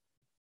 But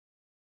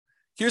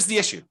here's the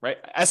issue, right?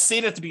 As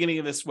stated at the beginning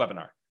of this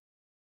webinar,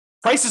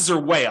 prices are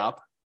way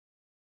up,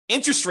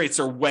 interest rates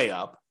are way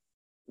up,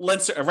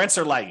 rents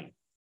are lagging.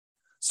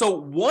 So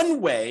one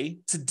way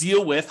to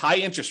deal with high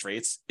interest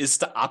rates is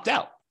to opt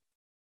out.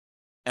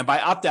 And by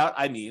opt out,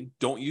 I mean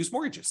don't use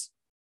mortgages.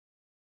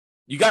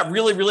 You got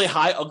really, really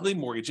high, ugly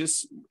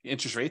mortgages,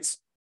 interest rates.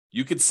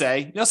 You could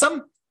say,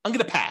 something, I'm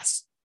going to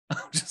pass.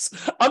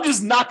 I'm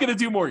just not going to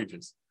do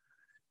mortgages.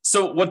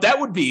 So what that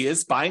would be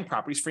is buying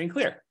properties free and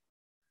clear.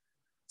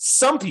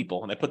 Some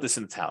people, and I put this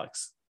in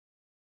italics,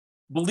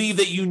 believe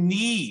that you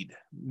need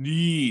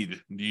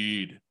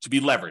to be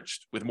leveraged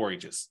with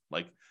mortgages.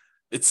 Like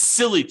it's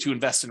silly to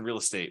invest in real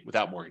estate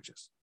without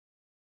mortgages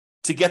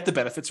to get the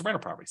benefits of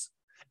rental properties.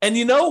 And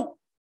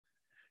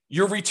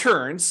your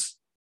returns,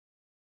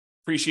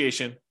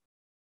 appreciation,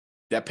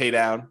 debt pay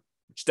down,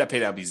 which debt pay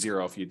down would be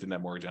 0 if you didn't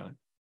have mortgage on it,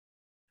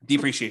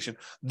 depreciation,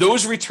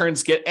 those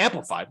returns get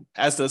amplified,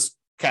 as does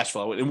cash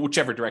flow in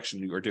whichever direction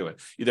you are doing,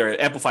 either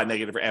amplified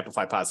negative or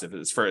amplified positive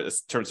in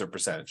terms of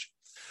percentage.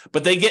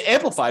 But they get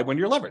amplified when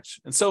you're leveraged.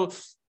 And so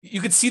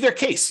you could see their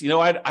case.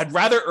 I'd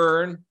rather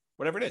earn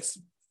whatever it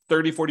is,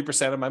 30,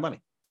 40% of my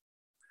money.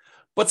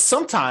 But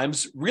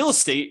sometimes real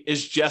estate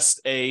is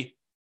just a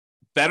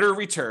better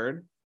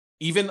return,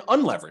 even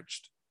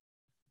unleveraged.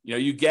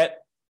 You get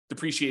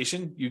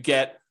depreciation, you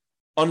get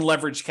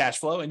unleveraged cash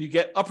flow, and you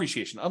get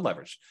appreciation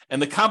unleveraged.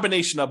 And the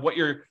combination of what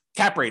your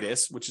cap rate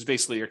is, which is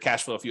basically your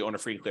cash flow if you own a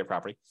free and clear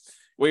property,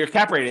 what your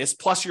cap rate is,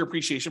 plus your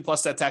appreciation,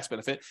 plus that tax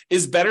benefit,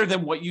 is better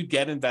than what you'd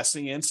get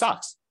investing in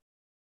stocks.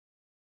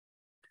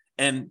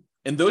 And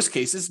in those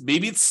cases,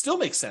 maybe it still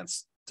makes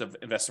sense to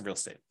invest in real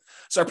estate.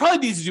 So I probably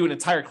need to do an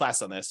entire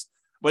class on this,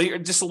 but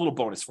just a little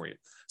bonus for you.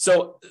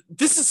 So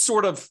this is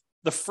sort of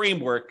the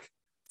framework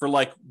for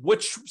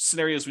which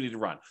scenarios we need to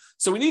run.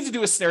 So we need to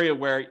do a scenario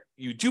where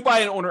you do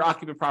buy an owner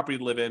occupant property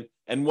to live in,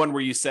 and one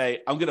where you say,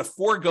 I'm going to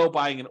forego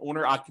buying an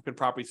owner occupant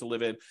property to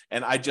live in,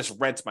 and I just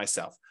rent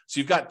myself. So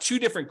you've got two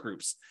different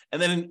groups.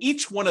 And then in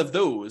each one of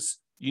those,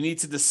 you need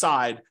to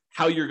decide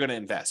how you're going to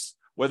invest,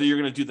 whether you're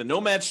going to do the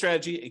nomad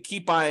strategy and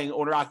keep buying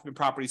owner occupant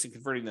properties and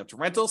converting them to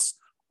rentals,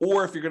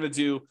 or if you're going to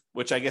do,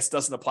 which I guess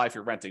doesn't apply if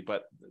you're renting,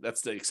 but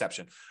that's the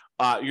exception.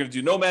 You're going to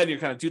do nomad, you're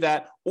going to do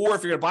that. Or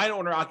if you're going to buy an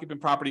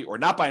owner-occupant property or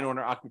not buy an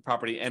owner-occupant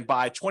property and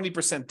buy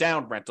 20%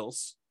 down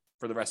rentals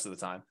for the rest of the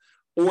time,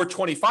 or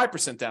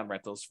 25% down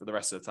rentals for the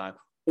rest of the time,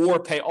 or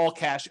pay all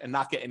cash and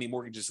not get any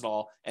mortgages at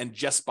all and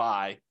just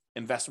buy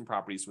investment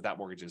properties without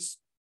mortgages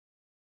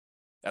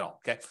at all.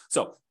 Okay.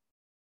 So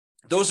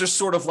those are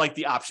sort of like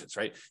the options,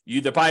 right? You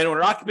either buy an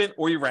owner-occupant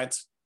or you rent.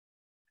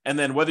 And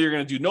then whether you're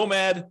going to do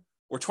nomad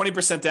or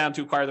 20% down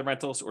to acquire the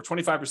rentals or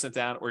 25%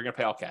 down, or you're going to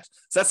pay all cash.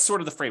 So that's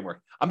sort of the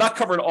framework. I'm not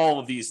covering all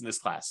of these in this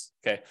class.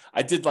 Okay.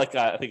 I did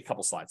I think a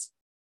couple slides.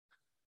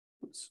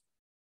 Oops.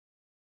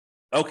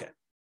 Okay.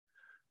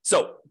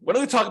 So what I'm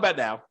going to talk about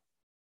now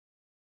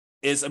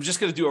is I'm just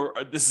going to do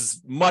this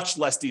is much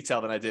less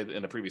detail than I did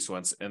in the previous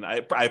ones. And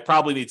I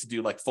probably need to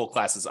do like full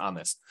classes on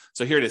this.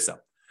 So here it is.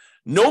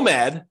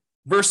 Nomad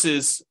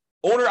versus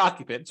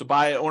owner-occupant, so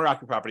buy an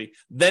owner-occupant property,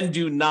 then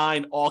do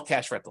 9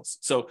 all-cash rentals.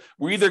 So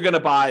we're either going to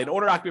buy an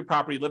owner-occupant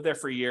property, live there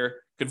for a year,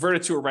 convert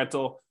it to a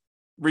rental,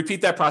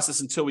 repeat that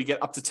process until we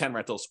get up to 10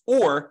 rentals,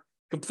 or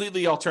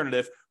completely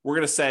alternative, we're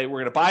going to say we're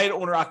going to buy an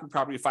owner-occupant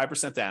property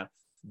 5% down,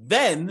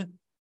 then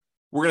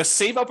we're going to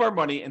save up our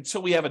money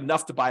until we have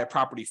enough to buy a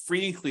property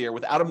free and clear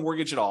without a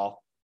mortgage at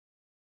all.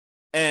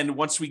 And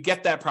once we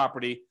get that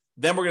property,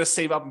 then we're going to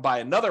save up and buy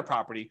another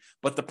property,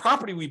 but the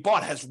property we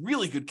bought has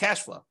really good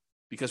cash flow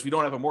because we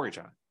don't have a mortgage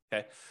on it,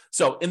 okay?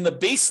 So in the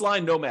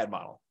baseline nomad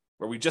model,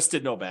 where we just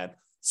did nomad,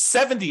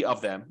 70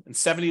 of them in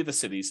 70 of the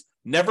cities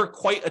never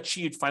quite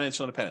achieved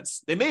financial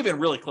independence. They may have been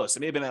really close. They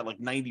may have been at like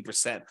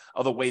 90%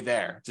 of the way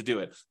there to do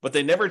it, but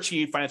they never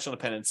achieved financial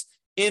independence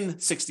in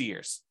 60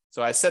 years.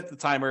 So I set the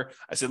timer.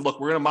 I said,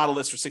 look, we're going to model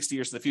this for 60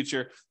 years in the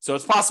future. So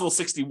it's possible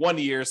 61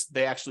 years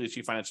they actually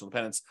achieve financial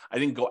independence. I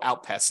didn't go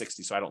out past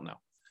 60, so I don't know.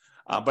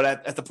 But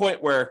at the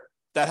point where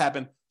that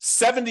happened,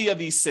 70 of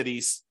these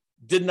cities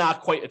did not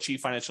quite achieve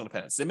financial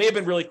independence. They may have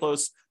been really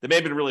close. They may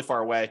have been really far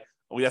away.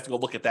 We have to go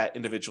look at that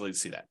individually to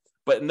see that.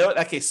 But in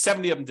that case,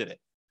 70 of them did it.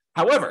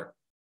 However,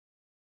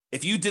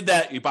 if you did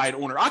that, you buy an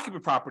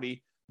owner-occupant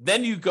property,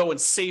 then you go and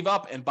save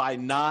up and buy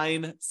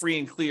 9 free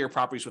and clear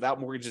properties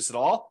without mortgages at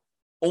all.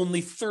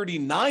 Only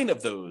 39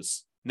 of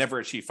those never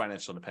achieved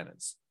financial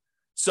independence.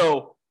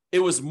 So it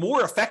was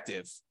more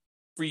effective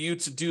for you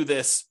to do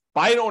this,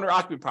 buy an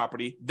owner-occupant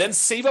property, then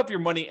save up your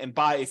money and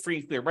buy a free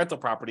and clear rental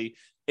property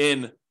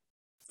in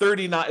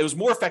 39. It was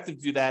more effective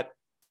to do that.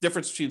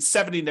 Difference between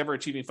 70 never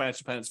achieving financial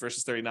independence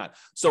versus 39.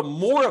 So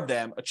more of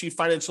them achieve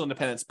financial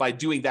independence by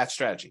doing that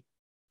strategy,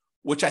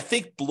 which I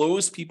think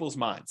blows people's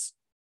minds.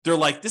 They're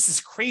like, this is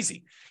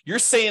crazy. You're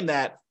saying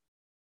that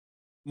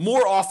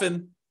more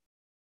often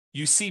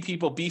you see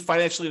people be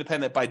financially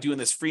independent by doing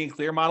this free and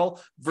clear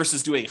model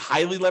versus doing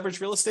highly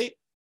leveraged real estate?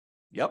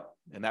 Yep,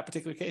 in that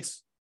particular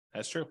case,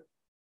 that's true.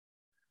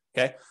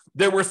 Okay,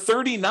 there were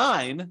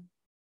 39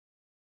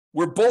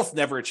 where both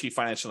never achieved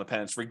financial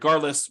independence,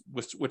 regardless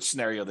which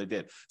scenario they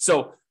did.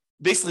 So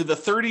basically the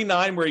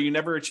 39 where you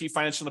never achieve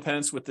financial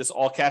independence with this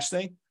all cash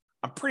thing,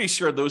 I'm pretty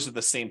sure those are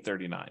the same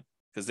 39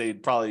 because they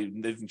probably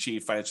didn't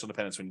achieve financial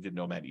independence when you did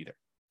nomad either.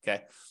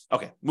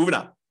 Okay, moving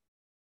on.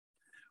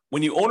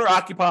 When you own or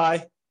occupy,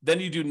 then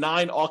you do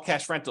 9 all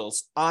cash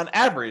rentals. On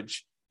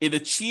average, it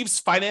achieves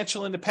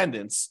financial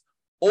independence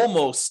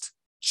almost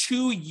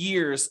 2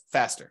 years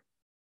faster.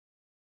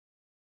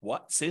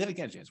 What? Say that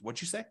again, James.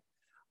 What'd you say?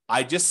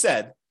 I just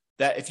said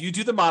that if you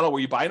do the model where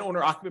you buy an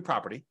owner-occupant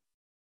property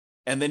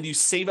and then you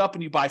save up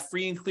and you buy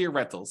free and clear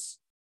rentals,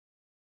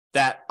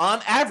 that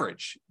on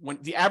average, when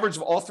the average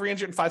of all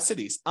 305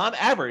 cities, on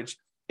average,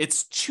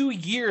 it's 2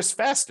 years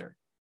faster,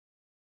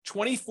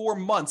 24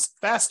 months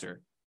faster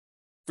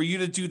for you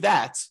to do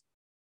that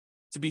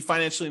to be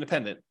financially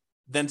independent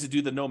than to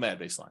do the nomad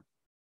baseline.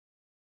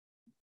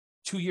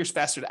 2 years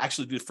faster to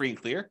actually do free and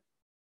clear?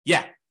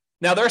 Yeah.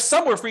 Now, there are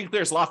some where free and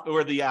clear is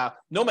where the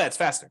nomad's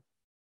faster.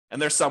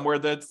 And there's some where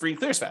the free and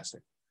clear is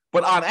faster.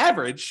 But on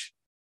average,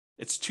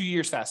 it's 2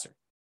 years faster.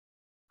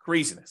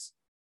 Craziness.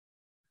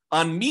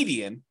 On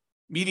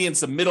median's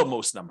the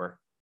middlemost number,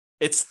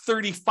 it's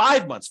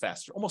 35 months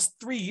faster, almost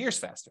 3 years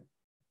faster.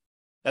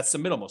 That's the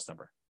middlemost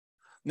number.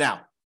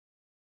 Now,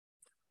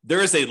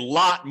 there is a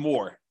lot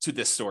more to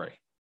this story.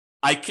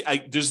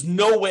 There's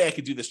no way I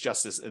could do this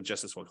justice in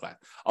just this one class.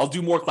 I'll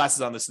do more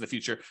classes on this in the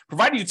future,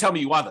 provided you tell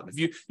me you want them.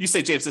 If you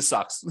say, James, this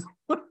sucks.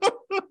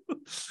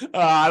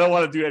 I don't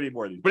want to do any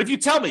more of these. But if you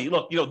tell me,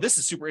 look, this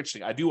is super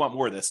interesting, I do want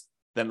more of this,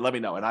 then let me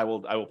know, and I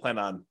will plan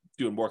on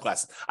doing more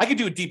classes. I could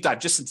do a deep dive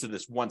just into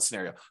this one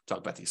scenario, talk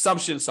about the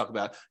assumptions, talk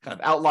about kind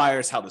of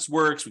outliers, how this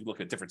works. We can look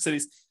at different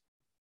cities.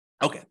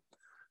 Okay.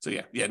 So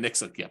yeah,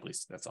 Nick's like, yeah,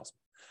 please. That's awesome.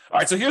 All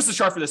right. So here's the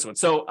chart for this one.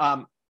 So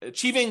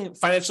achieving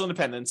financial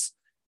independence,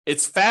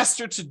 it's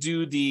faster to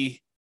do the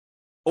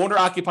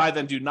owner-occupy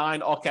than do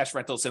 9 all-cash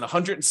rentals in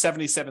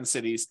 177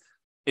 cities.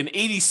 In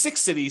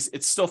 86 cities,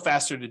 it's still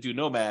faster to do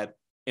nomad.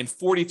 In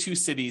 42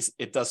 cities,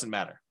 it doesn't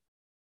matter.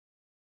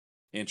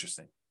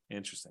 Interesting.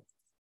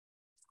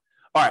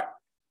 All right.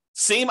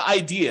 Same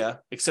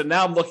idea, except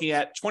now I'm looking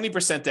at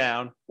 20%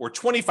 down or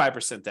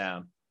 25%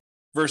 down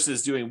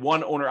versus doing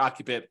one owner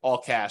occupant, all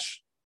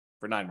cash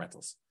for 9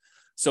 rentals.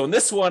 So in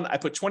this one, I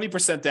put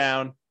 20%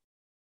 down,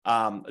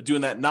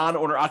 doing that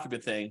non-owner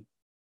occupant thing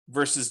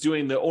versus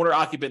doing the owner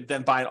occupant,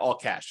 then buying all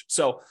cash.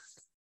 So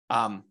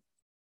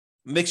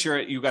make sure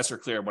you guys are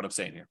clear on what I'm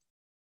saying here.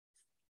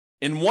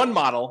 In one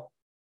model,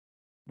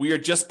 we are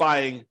just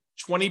buying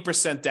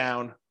 20%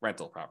 down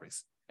rental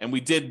properties. And we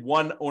did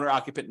one owner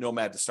occupant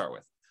nomad to start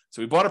with.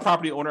 So we bought a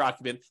property owner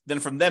occupant. Then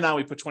from then on,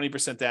 we put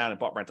 20% down and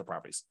bought rental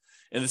properties.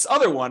 In this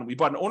other one, we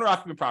bought an owner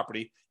occupant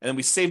property and then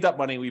we saved up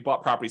money and we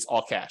bought properties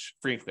all cash,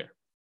 free and clear.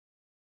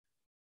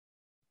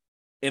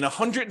 In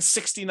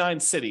 169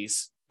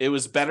 cities, it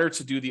was better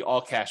to do the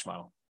all cash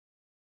model.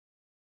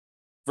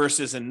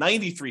 Versus in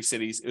 93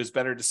 cities, it was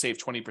better to save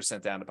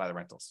 20% down to buy the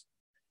rentals.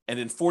 And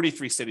in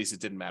 43 cities,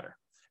 it didn't matter.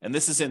 And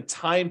this is in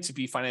time to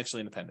be financially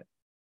independent.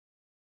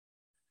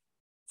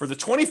 For the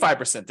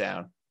 25%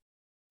 down,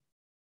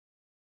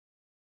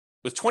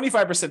 with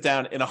 25%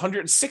 down in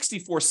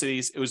 164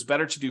 cities, it was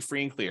better to do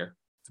free and clear,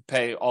 to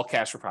pay all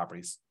cash for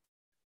properties.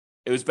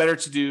 It was better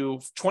to do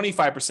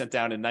 25%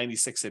 down in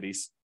 96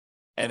 cities,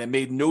 and it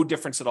made no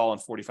difference at all in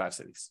 45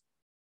 cities.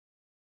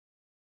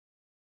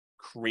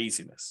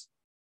 Craziness.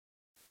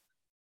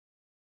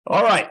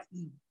 All right.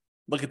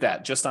 Look at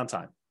that, just on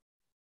time.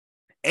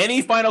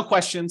 Any final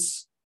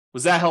questions?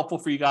 Was that helpful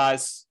for you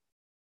guys?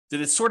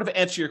 Did it sort of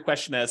answer your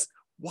question as,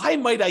 why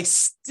might I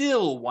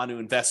still want to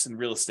invest in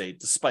real estate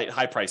despite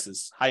high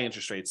prices, high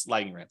interest rates,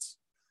 lagging rents?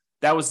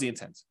 That was the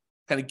intent.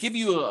 Kind of give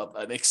you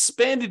an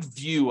expanded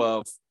view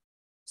of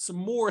some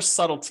more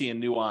subtlety and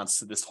nuance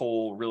to this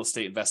whole real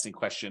estate investing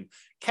question.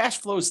 Cash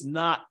flow is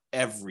not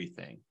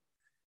everything,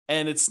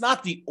 and it's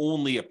not the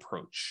only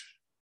approach.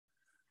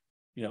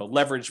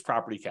 Leverage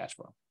property cash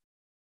flow.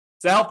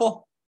 Is that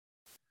helpful?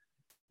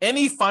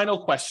 Any final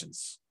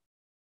questions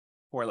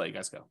before I let you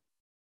guys go?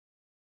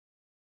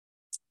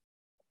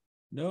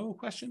 No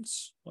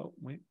questions? Oh,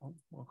 wait,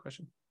 one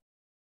question.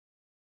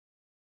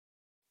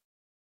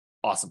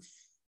 Awesome.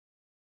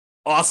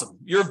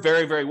 You're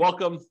very, very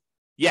welcome.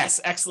 Yes,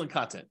 excellent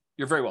content.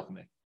 You're very welcome,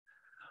 Nick.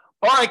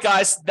 All right,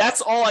 guys, that's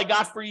all I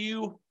got for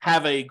you.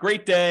 Have a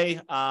great day.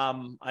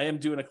 I am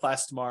doing a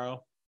class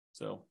tomorrow,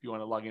 so if you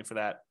want to log in for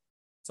that,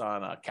 it's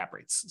on cap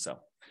rates. So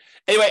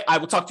anyway, I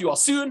will talk to you all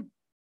soon.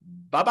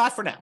 Bye-bye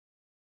for now.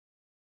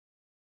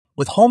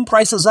 With home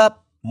prices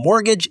up,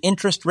 mortgage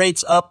interest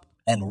rates up,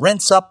 and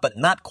rents up but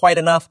not quite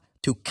enough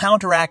to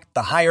counteract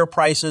the higher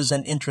prices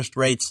and interest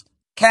rates,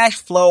 cash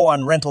flow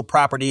on rental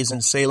properties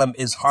in Salem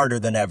is harder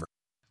than ever.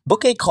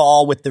 Book a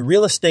call with the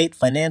Real Estate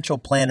Financial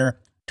Planner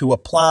to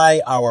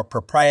apply our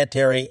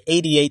proprietary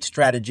 88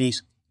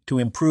 strategies to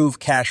improve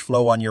cash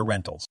flow on your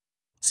rentals.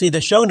 See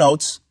the show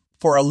notes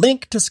for a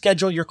link to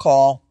schedule your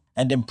call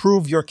and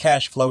improve your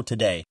cash flow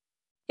today.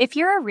 If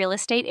you're a real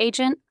estate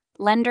agent,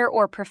 lender,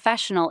 or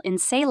professional in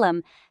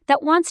Salem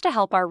that wants to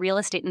help our real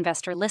estate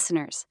investor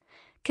listeners,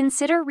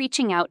 consider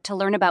reaching out to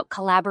learn about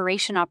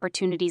collaboration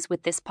opportunities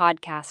with this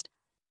podcast.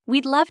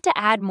 We'd love to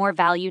add more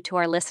value to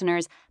our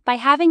listeners by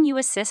having you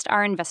assist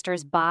our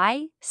investors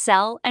buy,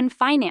 sell, and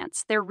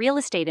finance their real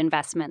estate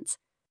investments.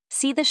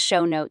 See the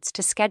show notes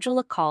to schedule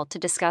a call to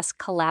discuss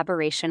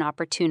collaboration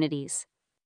opportunities.